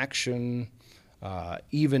 some action,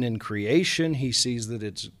 even in creation, he sees that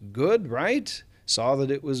it's good, right? Saw that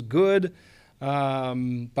it was good.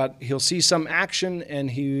 But he'll see some action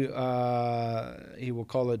and he will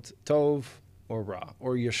call it Tov or Ra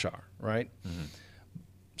or Yashar, right?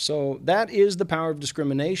 So that is the power of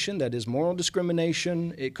discrimination. That is moral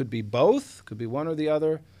discrimination. It could be both, could be one or the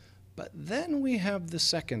other. But then we have the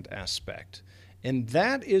second aspect. And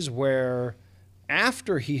that is where,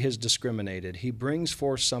 after he has discriminated, he brings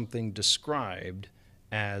forth something described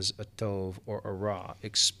as a tov or a ra,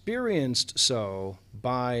 experienced so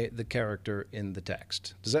by the character in the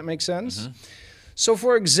text. Does that make sense? Mm-hmm. So,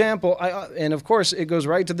 for example, and of course it goes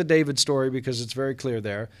right to the David story because it's very clear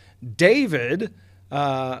there. David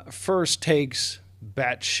first takes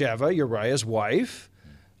Bathsheba, Uriah's wife.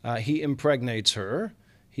 He impregnates her.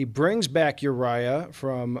 He brings back Uriah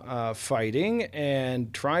from fighting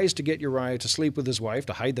and tries to get Uriah to sleep with his wife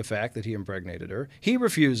to hide the fact that he impregnated her. He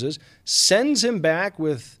refuses, sends him back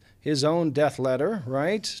with his own death letter,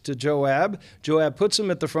 right, to Joab. Joab puts him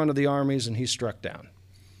at the front of the armies and he's struck down.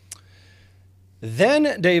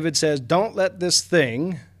 Then David says, don't let this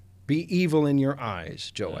thing be evil in your eyes,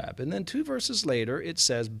 Joab. And then 2 verses later, it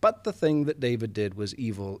says, but the thing that David did was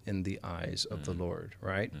evil in the eyes of the Lord,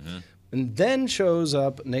 right? Mm-hmm. And then shows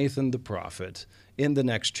up Nathan the prophet in the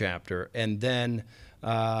next chapter. And then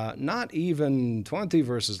not even 20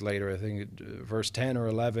 verses later, I think verse 10 or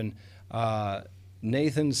 11,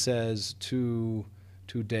 Nathan says to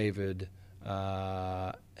David,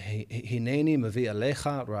 Hineni mavi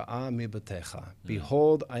alecha ra'a mibatecha.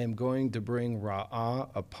 Behold, I am going to bring ra'ah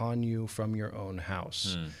upon you from your own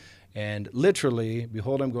house. And literally,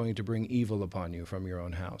 behold, I'm going to bring evil upon you from your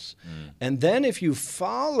own house. And then if you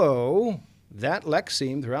follow that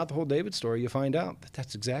lexeme throughout the whole David story, you find out that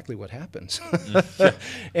that's exactly what happens.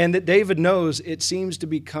 And that David knows it seems to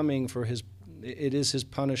be coming for it is his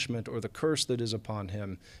punishment or the curse that is upon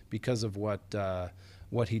him because of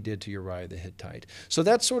what he did to Uriah the Hittite. So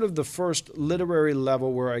that's sort of the first literary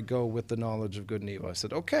level where I go with the knowledge of good and evil. I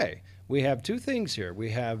said, okay, we have 2 things here. We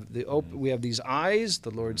have we have these eyes, the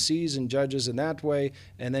Lord sees and judges in that way,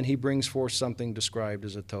 and then he brings forth something described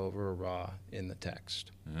as a tov or a ra in the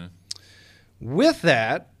text. Mm-hmm. With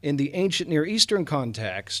that, in the ancient Near Eastern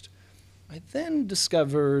context, I then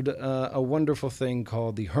discovered a wonderful thing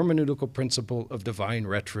called the hermeneutical principle of divine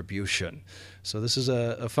retribution. So this is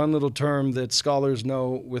a fun little term that scholars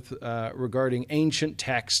know with regarding ancient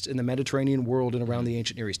texts in the Mediterranean world and around the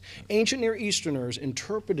ancient Near East. Ancient Near Easterners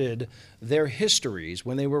interpreted their histories.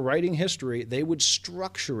 When they were writing history, they would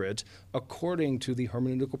structure it according to the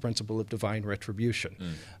hermeneutical principle of divine retribution.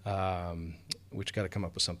 Which got to come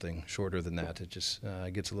up with something shorter than that. It just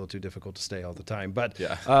gets a little too difficult to stay all the time. But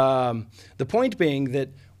the point being that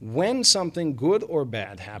when something good or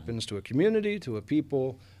bad happens to a community, to a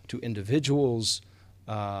people, to individuals,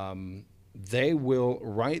 they will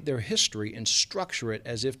write their history and structure it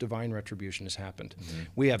as if divine retribution has happened. Mm-hmm.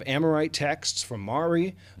 We have Amorite texts from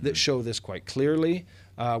Mari that show this quite clearly.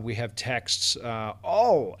 We have texts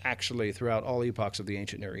all actually throughout all epochs of the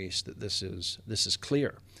ancient Near East that this is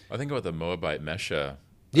clear. I think about the Moabite Mesha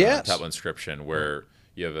tablet inscription, where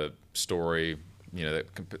you have a story,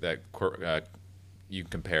 that you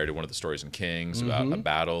compare to one of the stories in Kings about a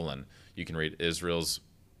battle, and you can read Israel's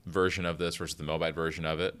version of this versus the Moabite version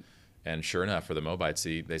of it. And sure enough, for the Moabites,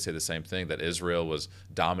 they say the same thing, that Israel was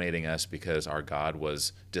dominating us because our God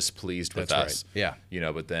was displeased with us. Right.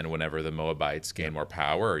 Yeah. But then whenever the Moabites gained more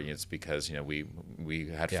power, it's because, we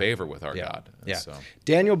had favor with our God. Yeah. So.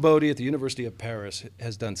 Daniel Bodie at the University of Paris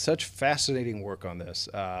has done such fascinating work on this.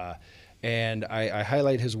 And I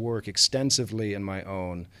highlight his work extensively in my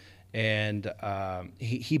own. And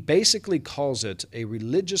he basically calls it a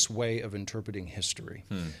religious way of interpreting history.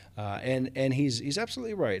 And he's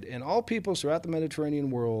absolutely right. And all peoples throughout the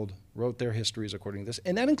Mediterranean world wrote their histories according to this,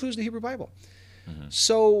 and that includes the Hebrew Bible. Mm-hmm.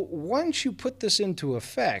 So once you put this into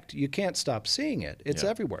effect, you can't stop seeing it. It's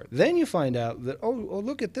everywhere. Then you find out that, oh,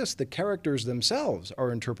 look at this. The characters themselves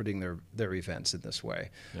are interpreting their events in this way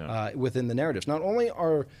within the narratives. Not only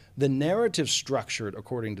are the narratives structured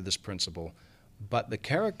according to this principle, but the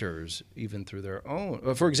characters, even through their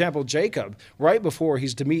own. For example, Jacob, right before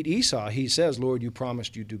he's to meet Esau, he says, Lord, you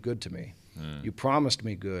promised you'd do good to me. You promised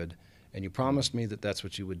me good, and you promised me that that's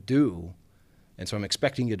what you would do. And so I'm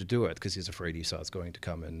expecting you to do it, because he's afraid Esau's going to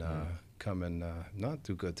come and not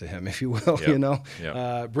do good to him, if you will,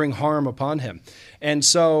 bring harm upon him. And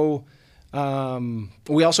so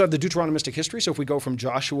we also have the Deuteronomistic history. So if we go from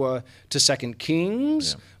Joshua to 2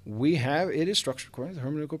 Kings, it is structured according to the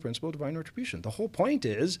hermeneutical principle of divine retribution. The whole point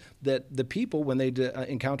is that the people, when they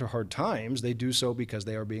encounter hard times, they do so because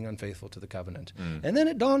they are being unfaithful to the covenant. And then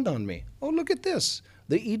it dawned on me, oh, look at this.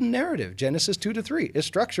 The Eden narrative, Genesis 2-3, is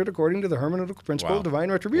structured according to the hermeneutical principle of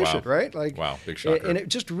divine retribution, right? Big shocker. And it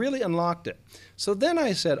just really unlocked it. So then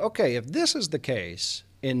I said, okay, if this is the case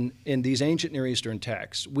in these ancient Near Eastern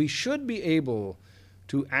texts, we should be able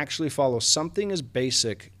to actually follow something as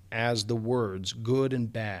basic as the words good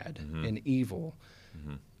and bad and evil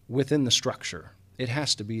within the structure. It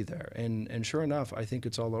has to be there. And sure enough, I think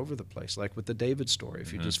it's all over the place. Like with the David story,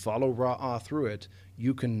 if you just follow Ra'ah through it,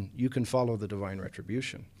 you can follow the divine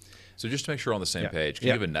retribution. So just to make sure we're on the same page, can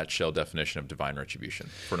you give a nutshell definition of divine retribution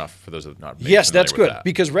for those that are not Yes, that's good. That?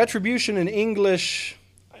 Because retribution in English,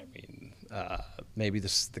 maybe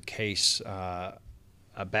this is the case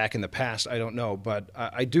back in the past, I don't know, but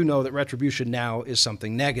I do know that retribution now is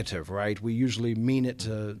something negative, right? We usually mean it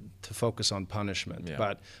to focus on punishment. Yeah.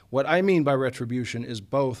 But what I mean by retribution is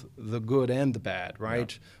both the good and the bad,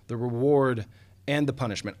 right? Yeah. The reward and the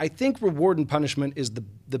punishment. I think reward and punishment is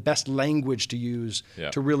the best language to use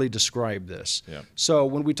to really describe this. Yeah. So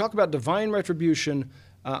when we talk about divine retribution,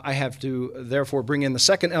 I have to therefore bring in the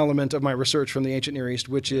second element of my research from the ancient Near East,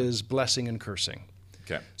 which is blessing and cursing.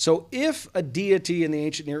 Okay. So if a deity in the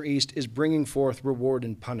ancient Near East is bringing forth reward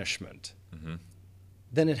and punishment,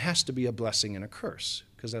 then it has to be a blessing and a curse,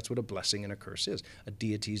 because that's what a blessing and a curse is. A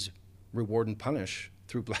deity's reward and punish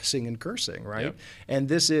through blessing and cursing, right? Yep. And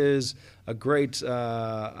this is a great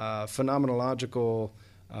phenomenological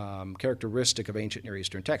characteristic of ancient Near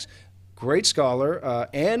Eastern texts. Great scholar,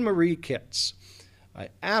 Anne-Marie Kitts. I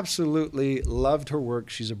absolutely loved her work.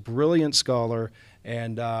 She's a brilliant scholar,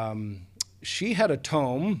 and she had a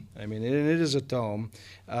tome. I mean, it is a tome.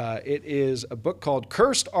 It is a book called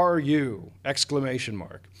 "Cursed Are You!" !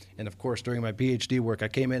 And of course, during my PhD work, I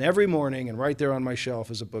came in every morning, and right there on my shelf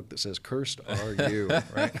is a book that says "Cursed Are You!"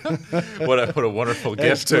 Right? What a wonderful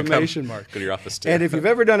gift to go to your office too. And if you've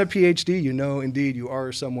ever done a PhD, you know indeed you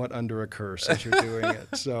are somewhat under a curse as you're doing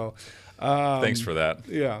it. So. Thanks for that.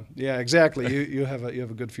 Yeah, exactly. You have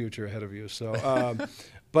a good future ahead of you. So,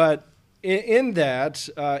 but in that,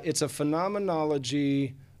 it's a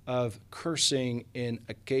phenomenology of cursing in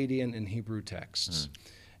Akkadian and Hebrew texts.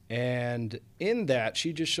 And in that,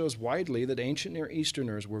 she just shows widely that ancient Near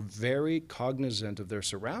Easterners were very cognizant of their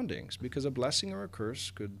surroundings, because a blessing or a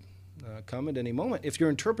curse could come at any moment. If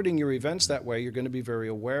you're interpreting your events that way, you're going to be very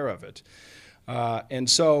aware of it. And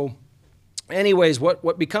so, anyways,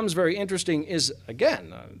 what becomes very interesting is,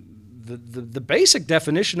 again, the basic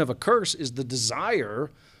definition of a curse is the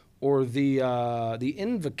desire or the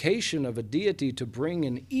invocation of a deity to bring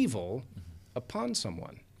an evil upon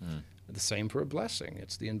someone. The same for a blessing.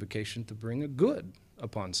 It's the invocation to bring a good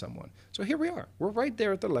upon someone. So here we are. We're right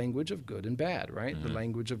there at the language of good and bad, right? The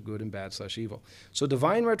language of good and bad / evil. So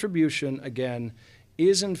divine retribution, again,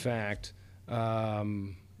 is in fact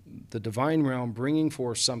the divine realm bringing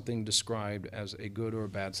forth something described as a good or a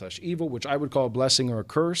bad / evil, which I would call a blessing or a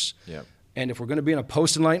curse. Yep. And if we're going to be in a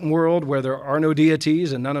post-enlightened world where there are no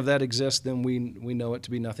deities and none of that exists, then we know it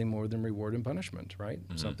to be nothing more than reward and punishment, right?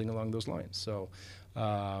 Something along those lines. So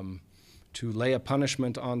to lay a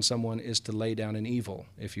punishment on someone is to lay down an evil,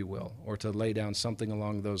 if you will, or to lay down something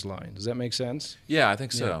along those lines. Does that make sense? Yeah, I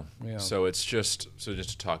think so. Yeah. So it's just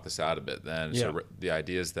to talk this out a bit then. Yeah. So the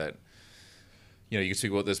idea is that, you can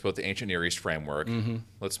speak about this, both the ancient Near East framework.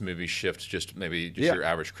 Let's maybe shift just your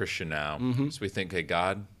average Christian now. So we think, hey,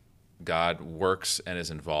 God works and is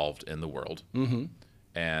involved in the world.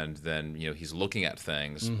 And then, he's looking at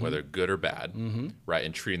things, whether good or bad, right,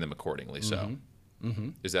 and treating them accordingly. So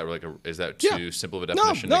is that too simple of a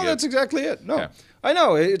definition? No, that's exactly it. No, okay. I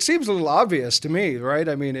know it seems a little obvious to me, right?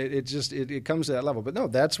 I mean, it comes to that level, but no,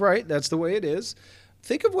 that's right. That's the way it is.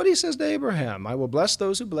 Think of what he says to Abraham. I will bless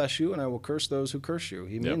those who bless you, and I will curse those who curse you.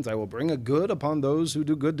 He means I will bring a good upon those who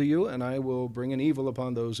do good to you, and I will bring an evil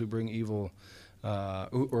upon those who bring evil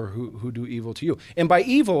who do evil to you. And by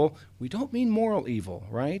evil, we don't mean moral evil,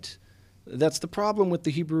 right? That's the problem with the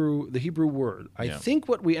Hebrew word. I think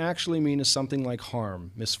what we actually mean is something like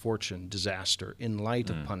harm, misfortune, disaster in light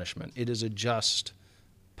of punishment. It is a just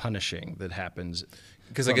punishing that happens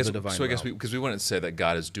because I guess because we wouldn't say that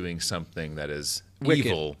God is doing something that is wicked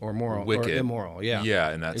evil or moral wicked. Or immoral.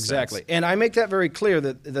 Yeah, in that exactly. sense. And I make that very clear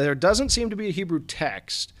that there doesn't seem to be a Hebrew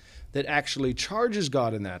text that actually charges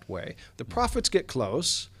God in that way. The prophets get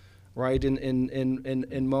close, right,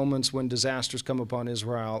 in moments when disasters come upon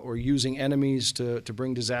Israel, or using enemies to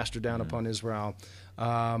bring disaster down upon Israel.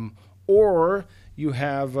 Or you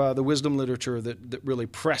have the wisdom literature that really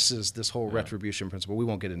presses this whole retribution principle. We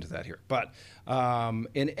won't get into that here. But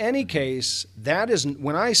in any case, that is,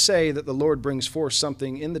 when I say that the Lord brings forth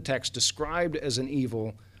something in the text described as an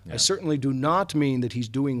evil, I certainly do not mean that he's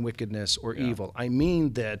doing wickedness or evil. I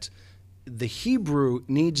mean that the Hebrew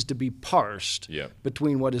needs to be parsed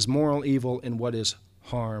between what is moral evil and what is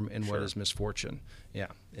harm and what is misfortune. Yeah,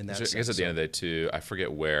 in that sense. I guess at the end of the day, too, I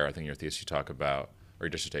forget where, I think in your thesis you talk about, or your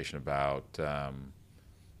dissertation about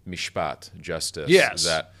mishpat, justice. Yes.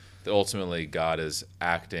 That ultimately God is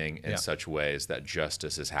acting in such ways that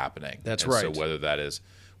justice is happening. That's and right. So whether that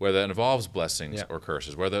involves blessings or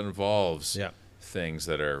curses, whether it involves things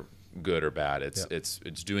that are good or bad, it's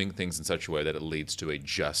doing things in such a way that it leads to a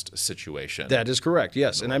just situation. That is correct,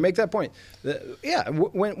 yes. And I make that point.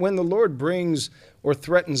 When the Lord brings or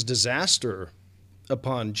threatens disaster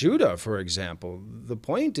upon Judah, for example, the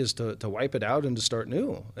point is to wipe it out and to start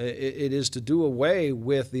new. It is to do away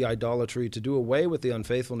with the idolatry, to do away with the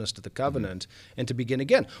unfaithfulness to the covenant, and to begin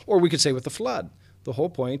again. Or we could say with the flood. The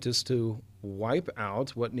whole point is to wipe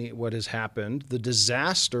out what has happened, the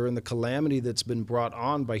disaster and the calamity that's been brought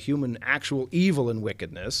on by human actual evil and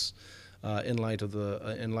wickedness, in light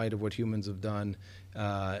of what humans have done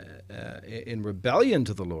in rebellion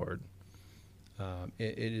to the Lord.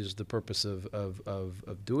 It is the purpose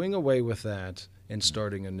of doing away with that and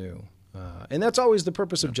starting anew. And that's always the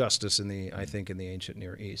purpose of justice in the ancient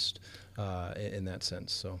Near East, in that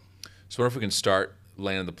sense. So what if we can start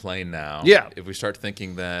laying the plane now? Yeah. If we start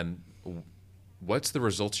thinking then, what's the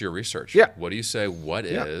results of your research? Yeah. What do you say? What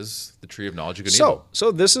is the tree of knowledge of good and evil?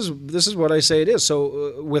 So this is what I say it is.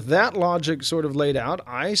 So with that logic sort of laid out,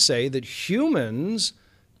 I say that humans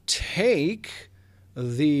take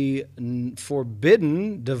the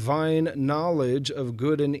forbidden divine knowledge of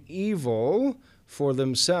good and evil for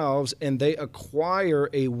themselves, and they acquire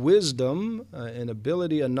a wisdom, an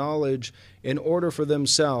ability, a knowledge in order for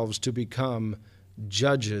themselves to become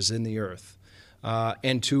judges in the earth.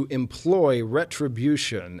 And to employ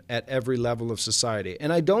retribution at every level of society.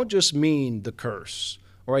 And I don't just mean the curse,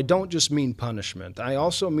 or I don't just mean punishment. I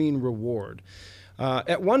also mean reward.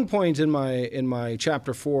 At one point in my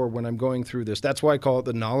chapter 4, when I'm going through this, that's why I call it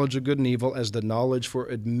the knowledge of good and evil as the knowledge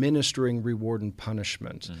for administering reward and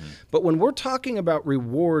punishment. Mm-hmm. But when we're talking about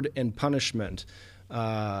reward and punishment,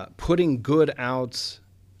 putting good out,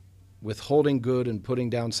 withholding good and putting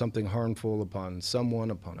down something harmful upon someone,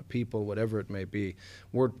 upon a people, whatever it may be,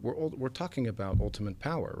 we're talking about ultimate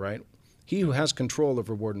power, right? He who has control of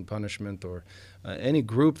reward and punishment, or any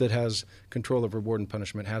group that has control of reward and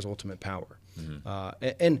punishment, has ultimate power.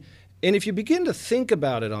 Mm-hmm. And if you begin to think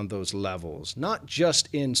about it on those levels, not just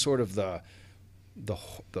in sort of the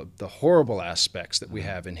horrible aspects that we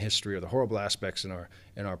have in history, or the horrible aspects in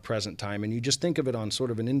our present time, and you just think of it on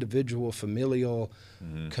sort of an individual, familial,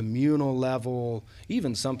 communal level,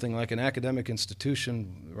 even something like an academic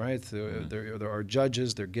institution, right? There are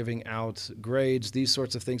judges, they're giving out grades, these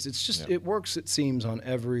sorts of things. It's just it works, it seems, on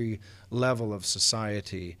every level of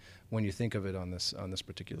society when you think of it on this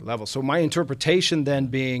particular level. So my interpretation then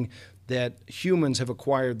being that humans have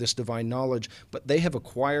acquired this divine knowledge, but they have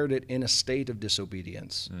acquired it in a state of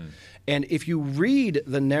disobedience. And if you read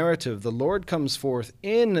the narrative, the Lord comes forth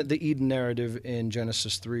in the Eden narrative in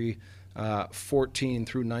Genesis 3, 14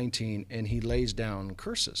 through 19, and he lays down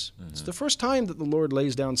curses. Mm-hmm. It's the first time that the Lord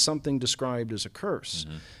lays down something described as a curse.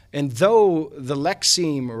 Mm-hmm. And though the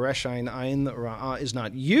lexeme reshain ayin ra'ah is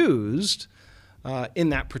not used in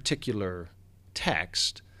that particular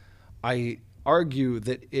text, I argue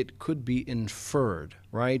that it could be inferred,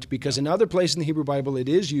 right? Because in other places in the Hebrew Bible, it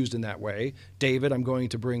is used in that way. David, I'm going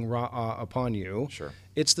to bring ra'ah upon you. Sure.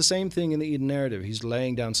 It's the same thing in the Eden narrative. He's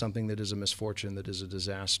laying down something that is a misfortune, that is a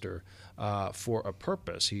disaster, for a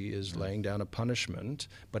purpose. He is laying down a punishment,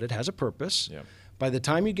 but it has a purpose. Yeah. By the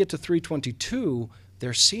time you get to 322,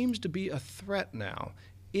 there seems to be a threat now.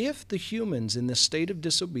 If the humans in this state of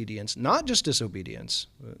disobedience, not just disobedience,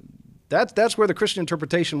 that's where the Christian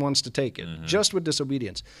interpretation wants to take it, just with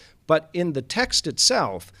disobedience. But in the text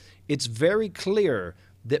itself, it's very clear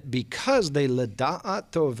that because they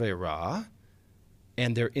leda'at tovera,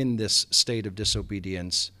 and they're in this state of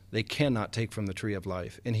disobedience, they cannot take from the tree of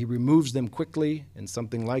life. And he removes them quickly in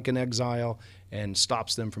something like an exile and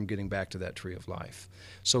stops them from getting back to that tree of life.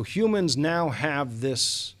 So humans now have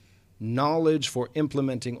this knowledge for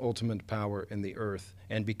implementing ultimate power in the earth,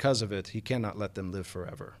 and because of it, he cannot let them live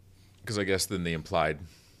forever. Because I guess then the implied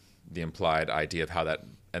idea of how that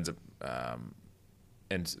ends up,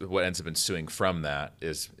 and what ends up ensuing from that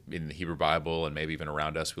is, in the Hebrew Bible and maybe even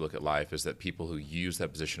around us, we look at life, is that people who use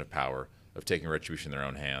that position of power, of taking retribution in their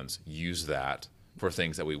own hands, use that for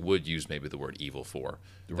things that we would use maybe the word evil for.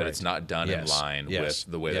 Right. That it's not done in line with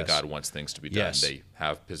the way that God wants things to be done. They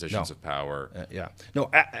have positions of power.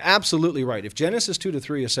 Absolutely right. If Genesis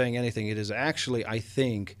 2-3 is saying anything, it is actually, I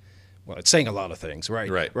think, well, it's saying a lot of things, right?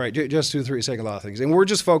 Right. Just 2-3 is saying a lot of things. And we're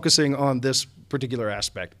just focusing on this particular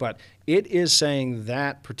aspect. But it is saying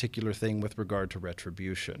that particular thing with regard to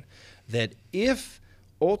retribution. That if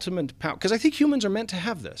ultimate power, because I think humans are meant to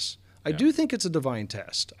have this. I do think it's a divine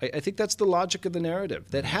test. I think that's the logic of the narrative,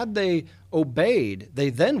 that had they obeyed, they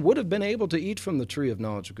then would have been able to eat from the tree of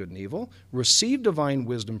knowledge of good and evil, receive divine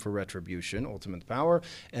wisdom for retribution, ultimate power,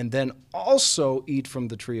 and then also eat from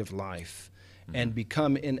the tree of life and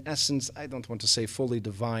become, in essence, I don't want to say fully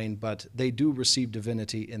divine, but they do receive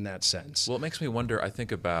divinity in that sense. Well, it makes me wonder, I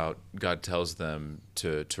think about God tells them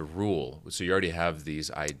to rule. So you already have these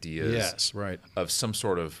ideas Yes, right. of some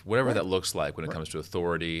sort of, whatever that looks like when it comes to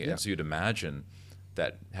authority. Yeah. And so you'd imagine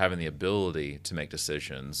that having the ability to make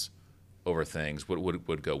decisions over things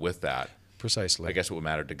would go with that. Precisely. I guess what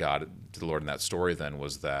mattered to God, to the Lord in that story then,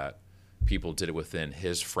 was that people did it within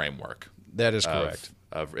his framework. That is correct.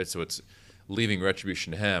 So it's leaving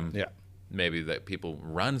retribution to him. Yeah. Maybe that people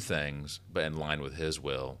run things, but in line with his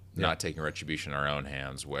will, not taking retribution in our own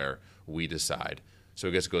hands where we decide. So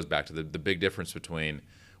I guess it goes back to the big difference between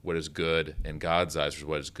what is good in God's eyes versus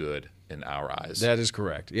what is good in our eyes. That is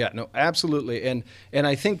correct. Yeah, no, absolutely. And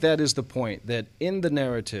I think that is the point, that in the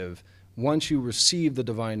narrative, once you receive the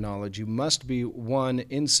divine knowledge, you must be, one,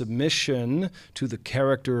 in submission to the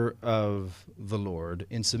character of the Lord,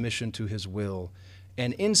 in submission to his will,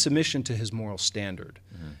 and in submission to his moral standard.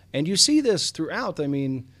 And you see this throughout. I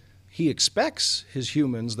mean, he expects his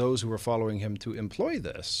humans, those who are following him, to employ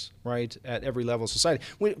this, right, at every level of society.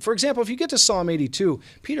 For example, if you get to Psalm 82,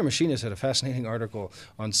 Peter Machinus had a fascinating article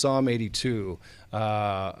on Psalm 82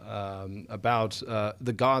 about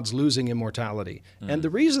the gods losing immortality. And the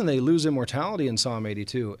reason they lose immortality in Psalm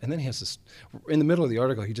 82, and then he has this, in the middle of the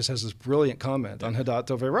article, he just has this brilliant comment on Hadat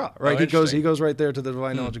Tovei Ra, right? He goes right there to the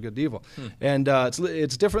divine knowledge of good and evil. And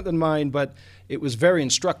it's different than mine, but it was very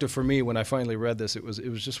instructive for me when I finally read this. It was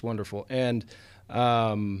just wonderful. And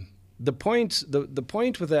the point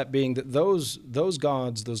with that being that those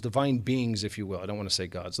gods, those divine beings, if you will, I don't want to say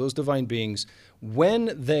gods, those divine beings,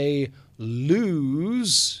 when they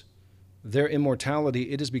lose their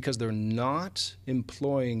immortality, it is because they're not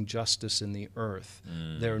employing justice in the earth.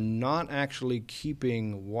 They're not actually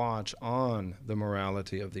keeping watch on the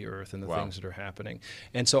morality of the earth and the things that are happening.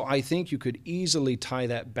 And so I think you could easily tie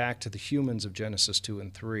that back to the humans of Genesis 2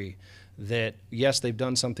 and 3, that yes, they've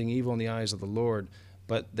done something evil in the eyes of the Lord,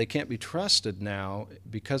 but they can't be trusted now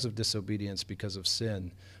because of disobedience, because of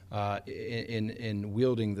sin, in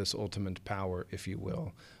wielding this ultimate power, if you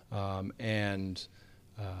will.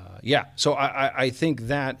 So I think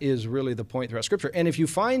that is really the point throughout Scripture. And if you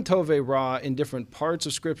find Tovei Ra in different parts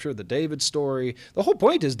of Scripture, the David story, the whole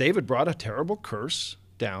point is David brought a terrible curse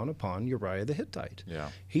down upon Uriah the Hittite. Yeah.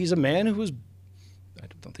 He's a man who was, I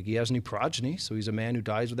don't think he has any progeny, so he's a man who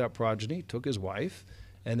dies without progeny, took his wife,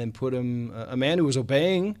 and then put him, a man who was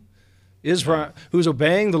obeying Israel, who's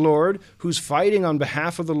obeying the Lord, who's fighting on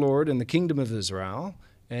behalf of the Lord in the kingdom of Israel,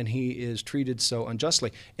 and he is treated so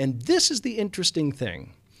unjustly. And this is the interesting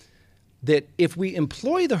thing, that if we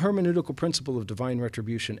employ the hermeneutical principle of divine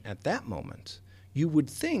retribution at that moment, you would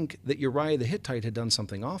think that Uriah the Hittite had done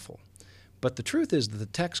something awful. But the truth is that the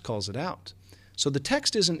text calls it out. So the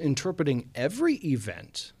text isn't interpreting every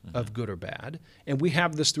event of good or bad, and we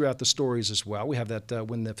have this throughout the stories as well. We have that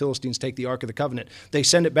when the Philistines take the Ark of the Covenant, they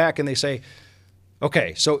send it back and they say,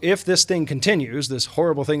 okay, so if this thing continues, this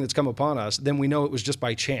horrible thing that's come upon us, then we know it was just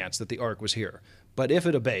by chance that the Ark was here. But if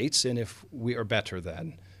it abates, and if we are better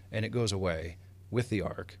then, and it goes away with the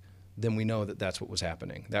Ark, then we know that that's what was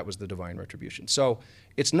happening. That was the divine retribution. So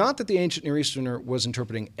it's not that the ancient Near Easterner was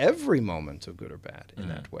interpreting every moment of good or bad in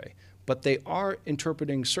that way, but they are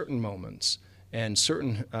interpreting certain moments, and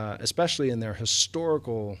certain, especially in their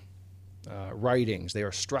historical writings, they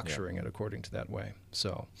are structuring it according to that way.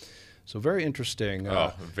 So very interesting.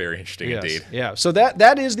 Very interesting indeed. Yeah. So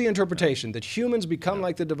that is the interpretation, that humans become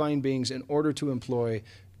like the divine beings in order to employ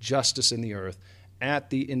justice in the earth at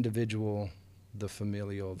the individual, the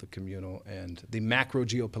familial, the communal, and the macro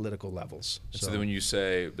geopolitical levels. So then when you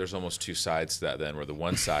say there's almost two sides to that then, where the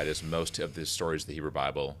one side is most of the stories of the Hebrew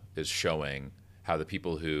Bible is showing how the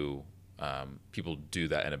people who people do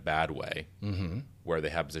that in a bad way, where they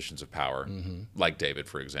have positions of power, like David,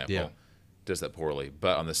 for example, does that poorly.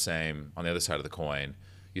 But on the other side of the coin,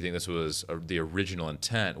 you think this was the original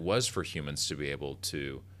intent was for humans to be able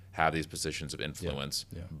to have these positions of influence,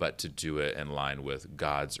 but to do it in line with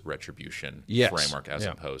God's retribution framework as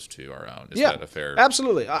opposed to our own. Is that a fair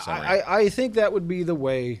absolutely. summary? I think that would be the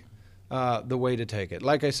way to take it.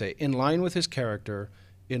 Like I say, in line with his character,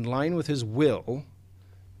 in line with his will,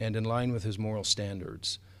 and in line with his moral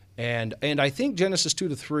standards. And I think Genesis 2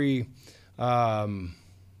 to 3, I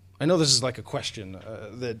know this is like a question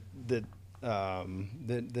that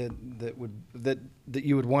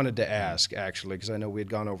you would wanted to ask, actually, because I know we had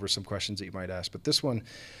gone over some questions that you might ask, but this one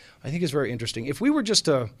I think is very interesting. If we were just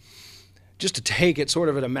to just to take it sort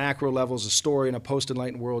of at a macro level as a story in a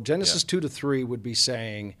post-enlightened world, Genesis Yeah. 2 to 3 would be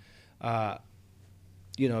saying, to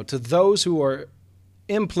those who are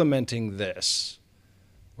implementing this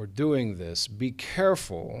or doing this, be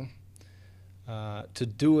careful to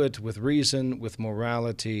do it with reason, with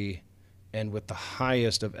morality, and with the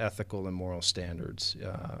highest of ethical and moral standards,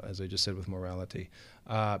 as I just said, with morality.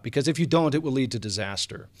 Because if you don't, it will lead to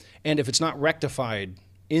disaster. And if it's not rectified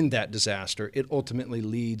in that disaster, it ultimately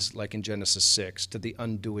leads, like in Genesis 6, to the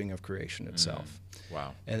undoing of creation itself.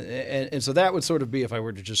 Wow. And so that would sort of be, if I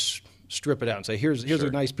were to just strip it out and say, here's Sure.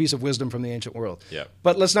 a nice piece of wisdom from the ancient world. Yep.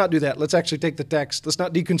 But let's not do that. Let's actually take the text. Let's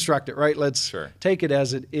not deconstruct it, right? Let's Sure. take it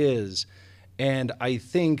as it is. And I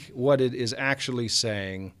think what it is actually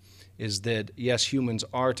saying is that, yes, humans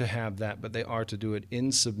are to have that, but they are to do it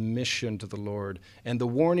in submission to the Lord. And the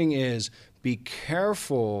warning is, be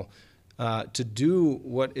careful to do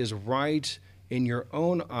what is right in your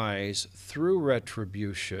own eyes through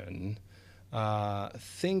retribution,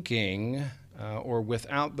 thinking or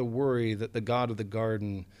without the worry that the God of the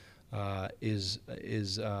garden is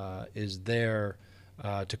there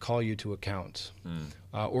to call you to account,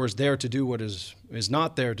 or is there to do what is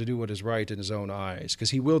not there to do what is right in his own eyes,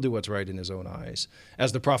 because he will do what's right in his own eyes.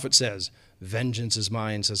 As the prophet says, vengeance is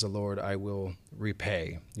mine, says the Lord, I will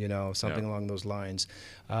repay, something along those lines.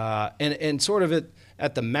 And sort of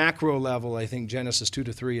at the macro level, I think Genesis 2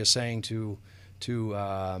 to 3 is saying to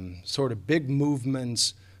sort of big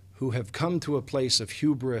movements who have come to a place of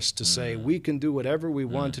hubris to say, we can do whatever we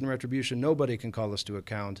want in retribution, nobody can call us to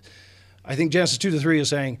account. I think Genesis 2 to 3 is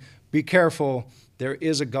saying, be careful, there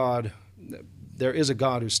is a God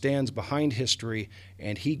who stands behind history,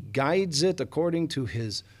 and he guides it according to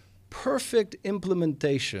his perfect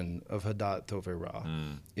implementation of Hadat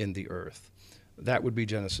Tovera in the earth. That would be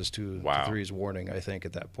Genesis 2 to 3's warning, I think,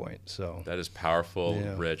 at that point. So That is powerful,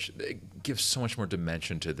 rich. It gives so much more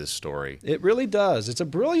dimension to this story. it really does. It's a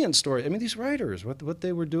brilliant story. I mean, these writers, what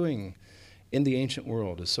they were doing in the ancient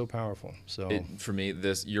world is so powerful. So For me,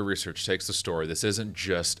 your research takes the story. This isn't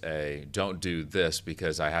just a don't do this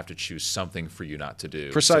because I have to choose something for you not to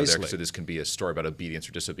do. Precisely. So this can be a story about obedience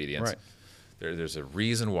or disobedience. Right. There's a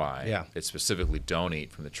reason why it's specifically don't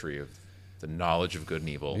eat from the tree of the knowledge of good and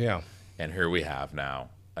evil. Yeah. And here we have now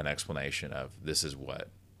an explanation of this is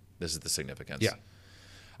the significance. Yeah.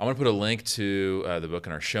 I'm going to put a link to the book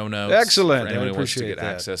in our show notes. Excellent. For anyone I who wants to appreciate get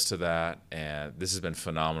that. access to that. And this has been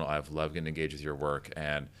phenomenal. I've loved getting engaged with your work,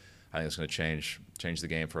 and I think it's going to change the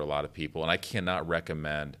game for a lot of people. And I cannot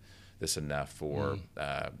recommend this enough for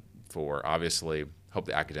obviously hope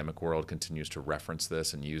the academic world continues to reference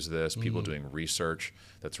this and use this. People doing research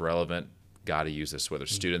that's relevant, got to use this. Whether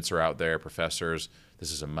students are out there, professors,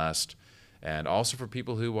 this is a must. And also for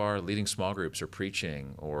people who are leading small groups or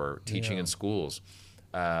preaching or teaching in schools.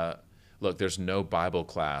 Look, there's no Bible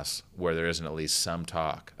class where there isn't at least some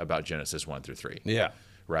talk about Genesis 1 through 3. yeah,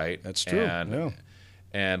 Right? that's true.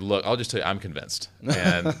 And look, I'll just tell you, I'm convinced.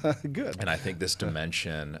 And Good. And I think this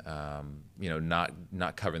dimension,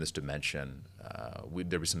 not covering this dimension,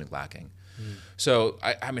 there'd be something lacking. So,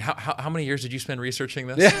 I mean, how many years did you spend researching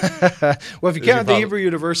this? Well, if you count the Hebrew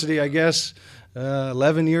University, I guess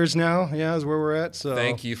 11 years now. Yeah, is where we're at. So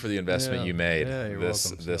Thank you for the investment you made. Yeah, you're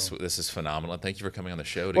welcome. This is phenomenal. And thank you for coming on the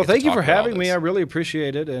show. Well, thank you for having me. I really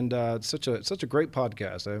appreciate it, and it's such a great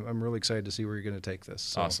podcast. I'm really excited to see where you're going to take this.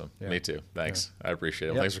 So, Awesome. yeah. Me too. Thanks. I appreciate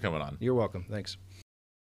it. Well, thanks for coming on. You're welcome. Thanks.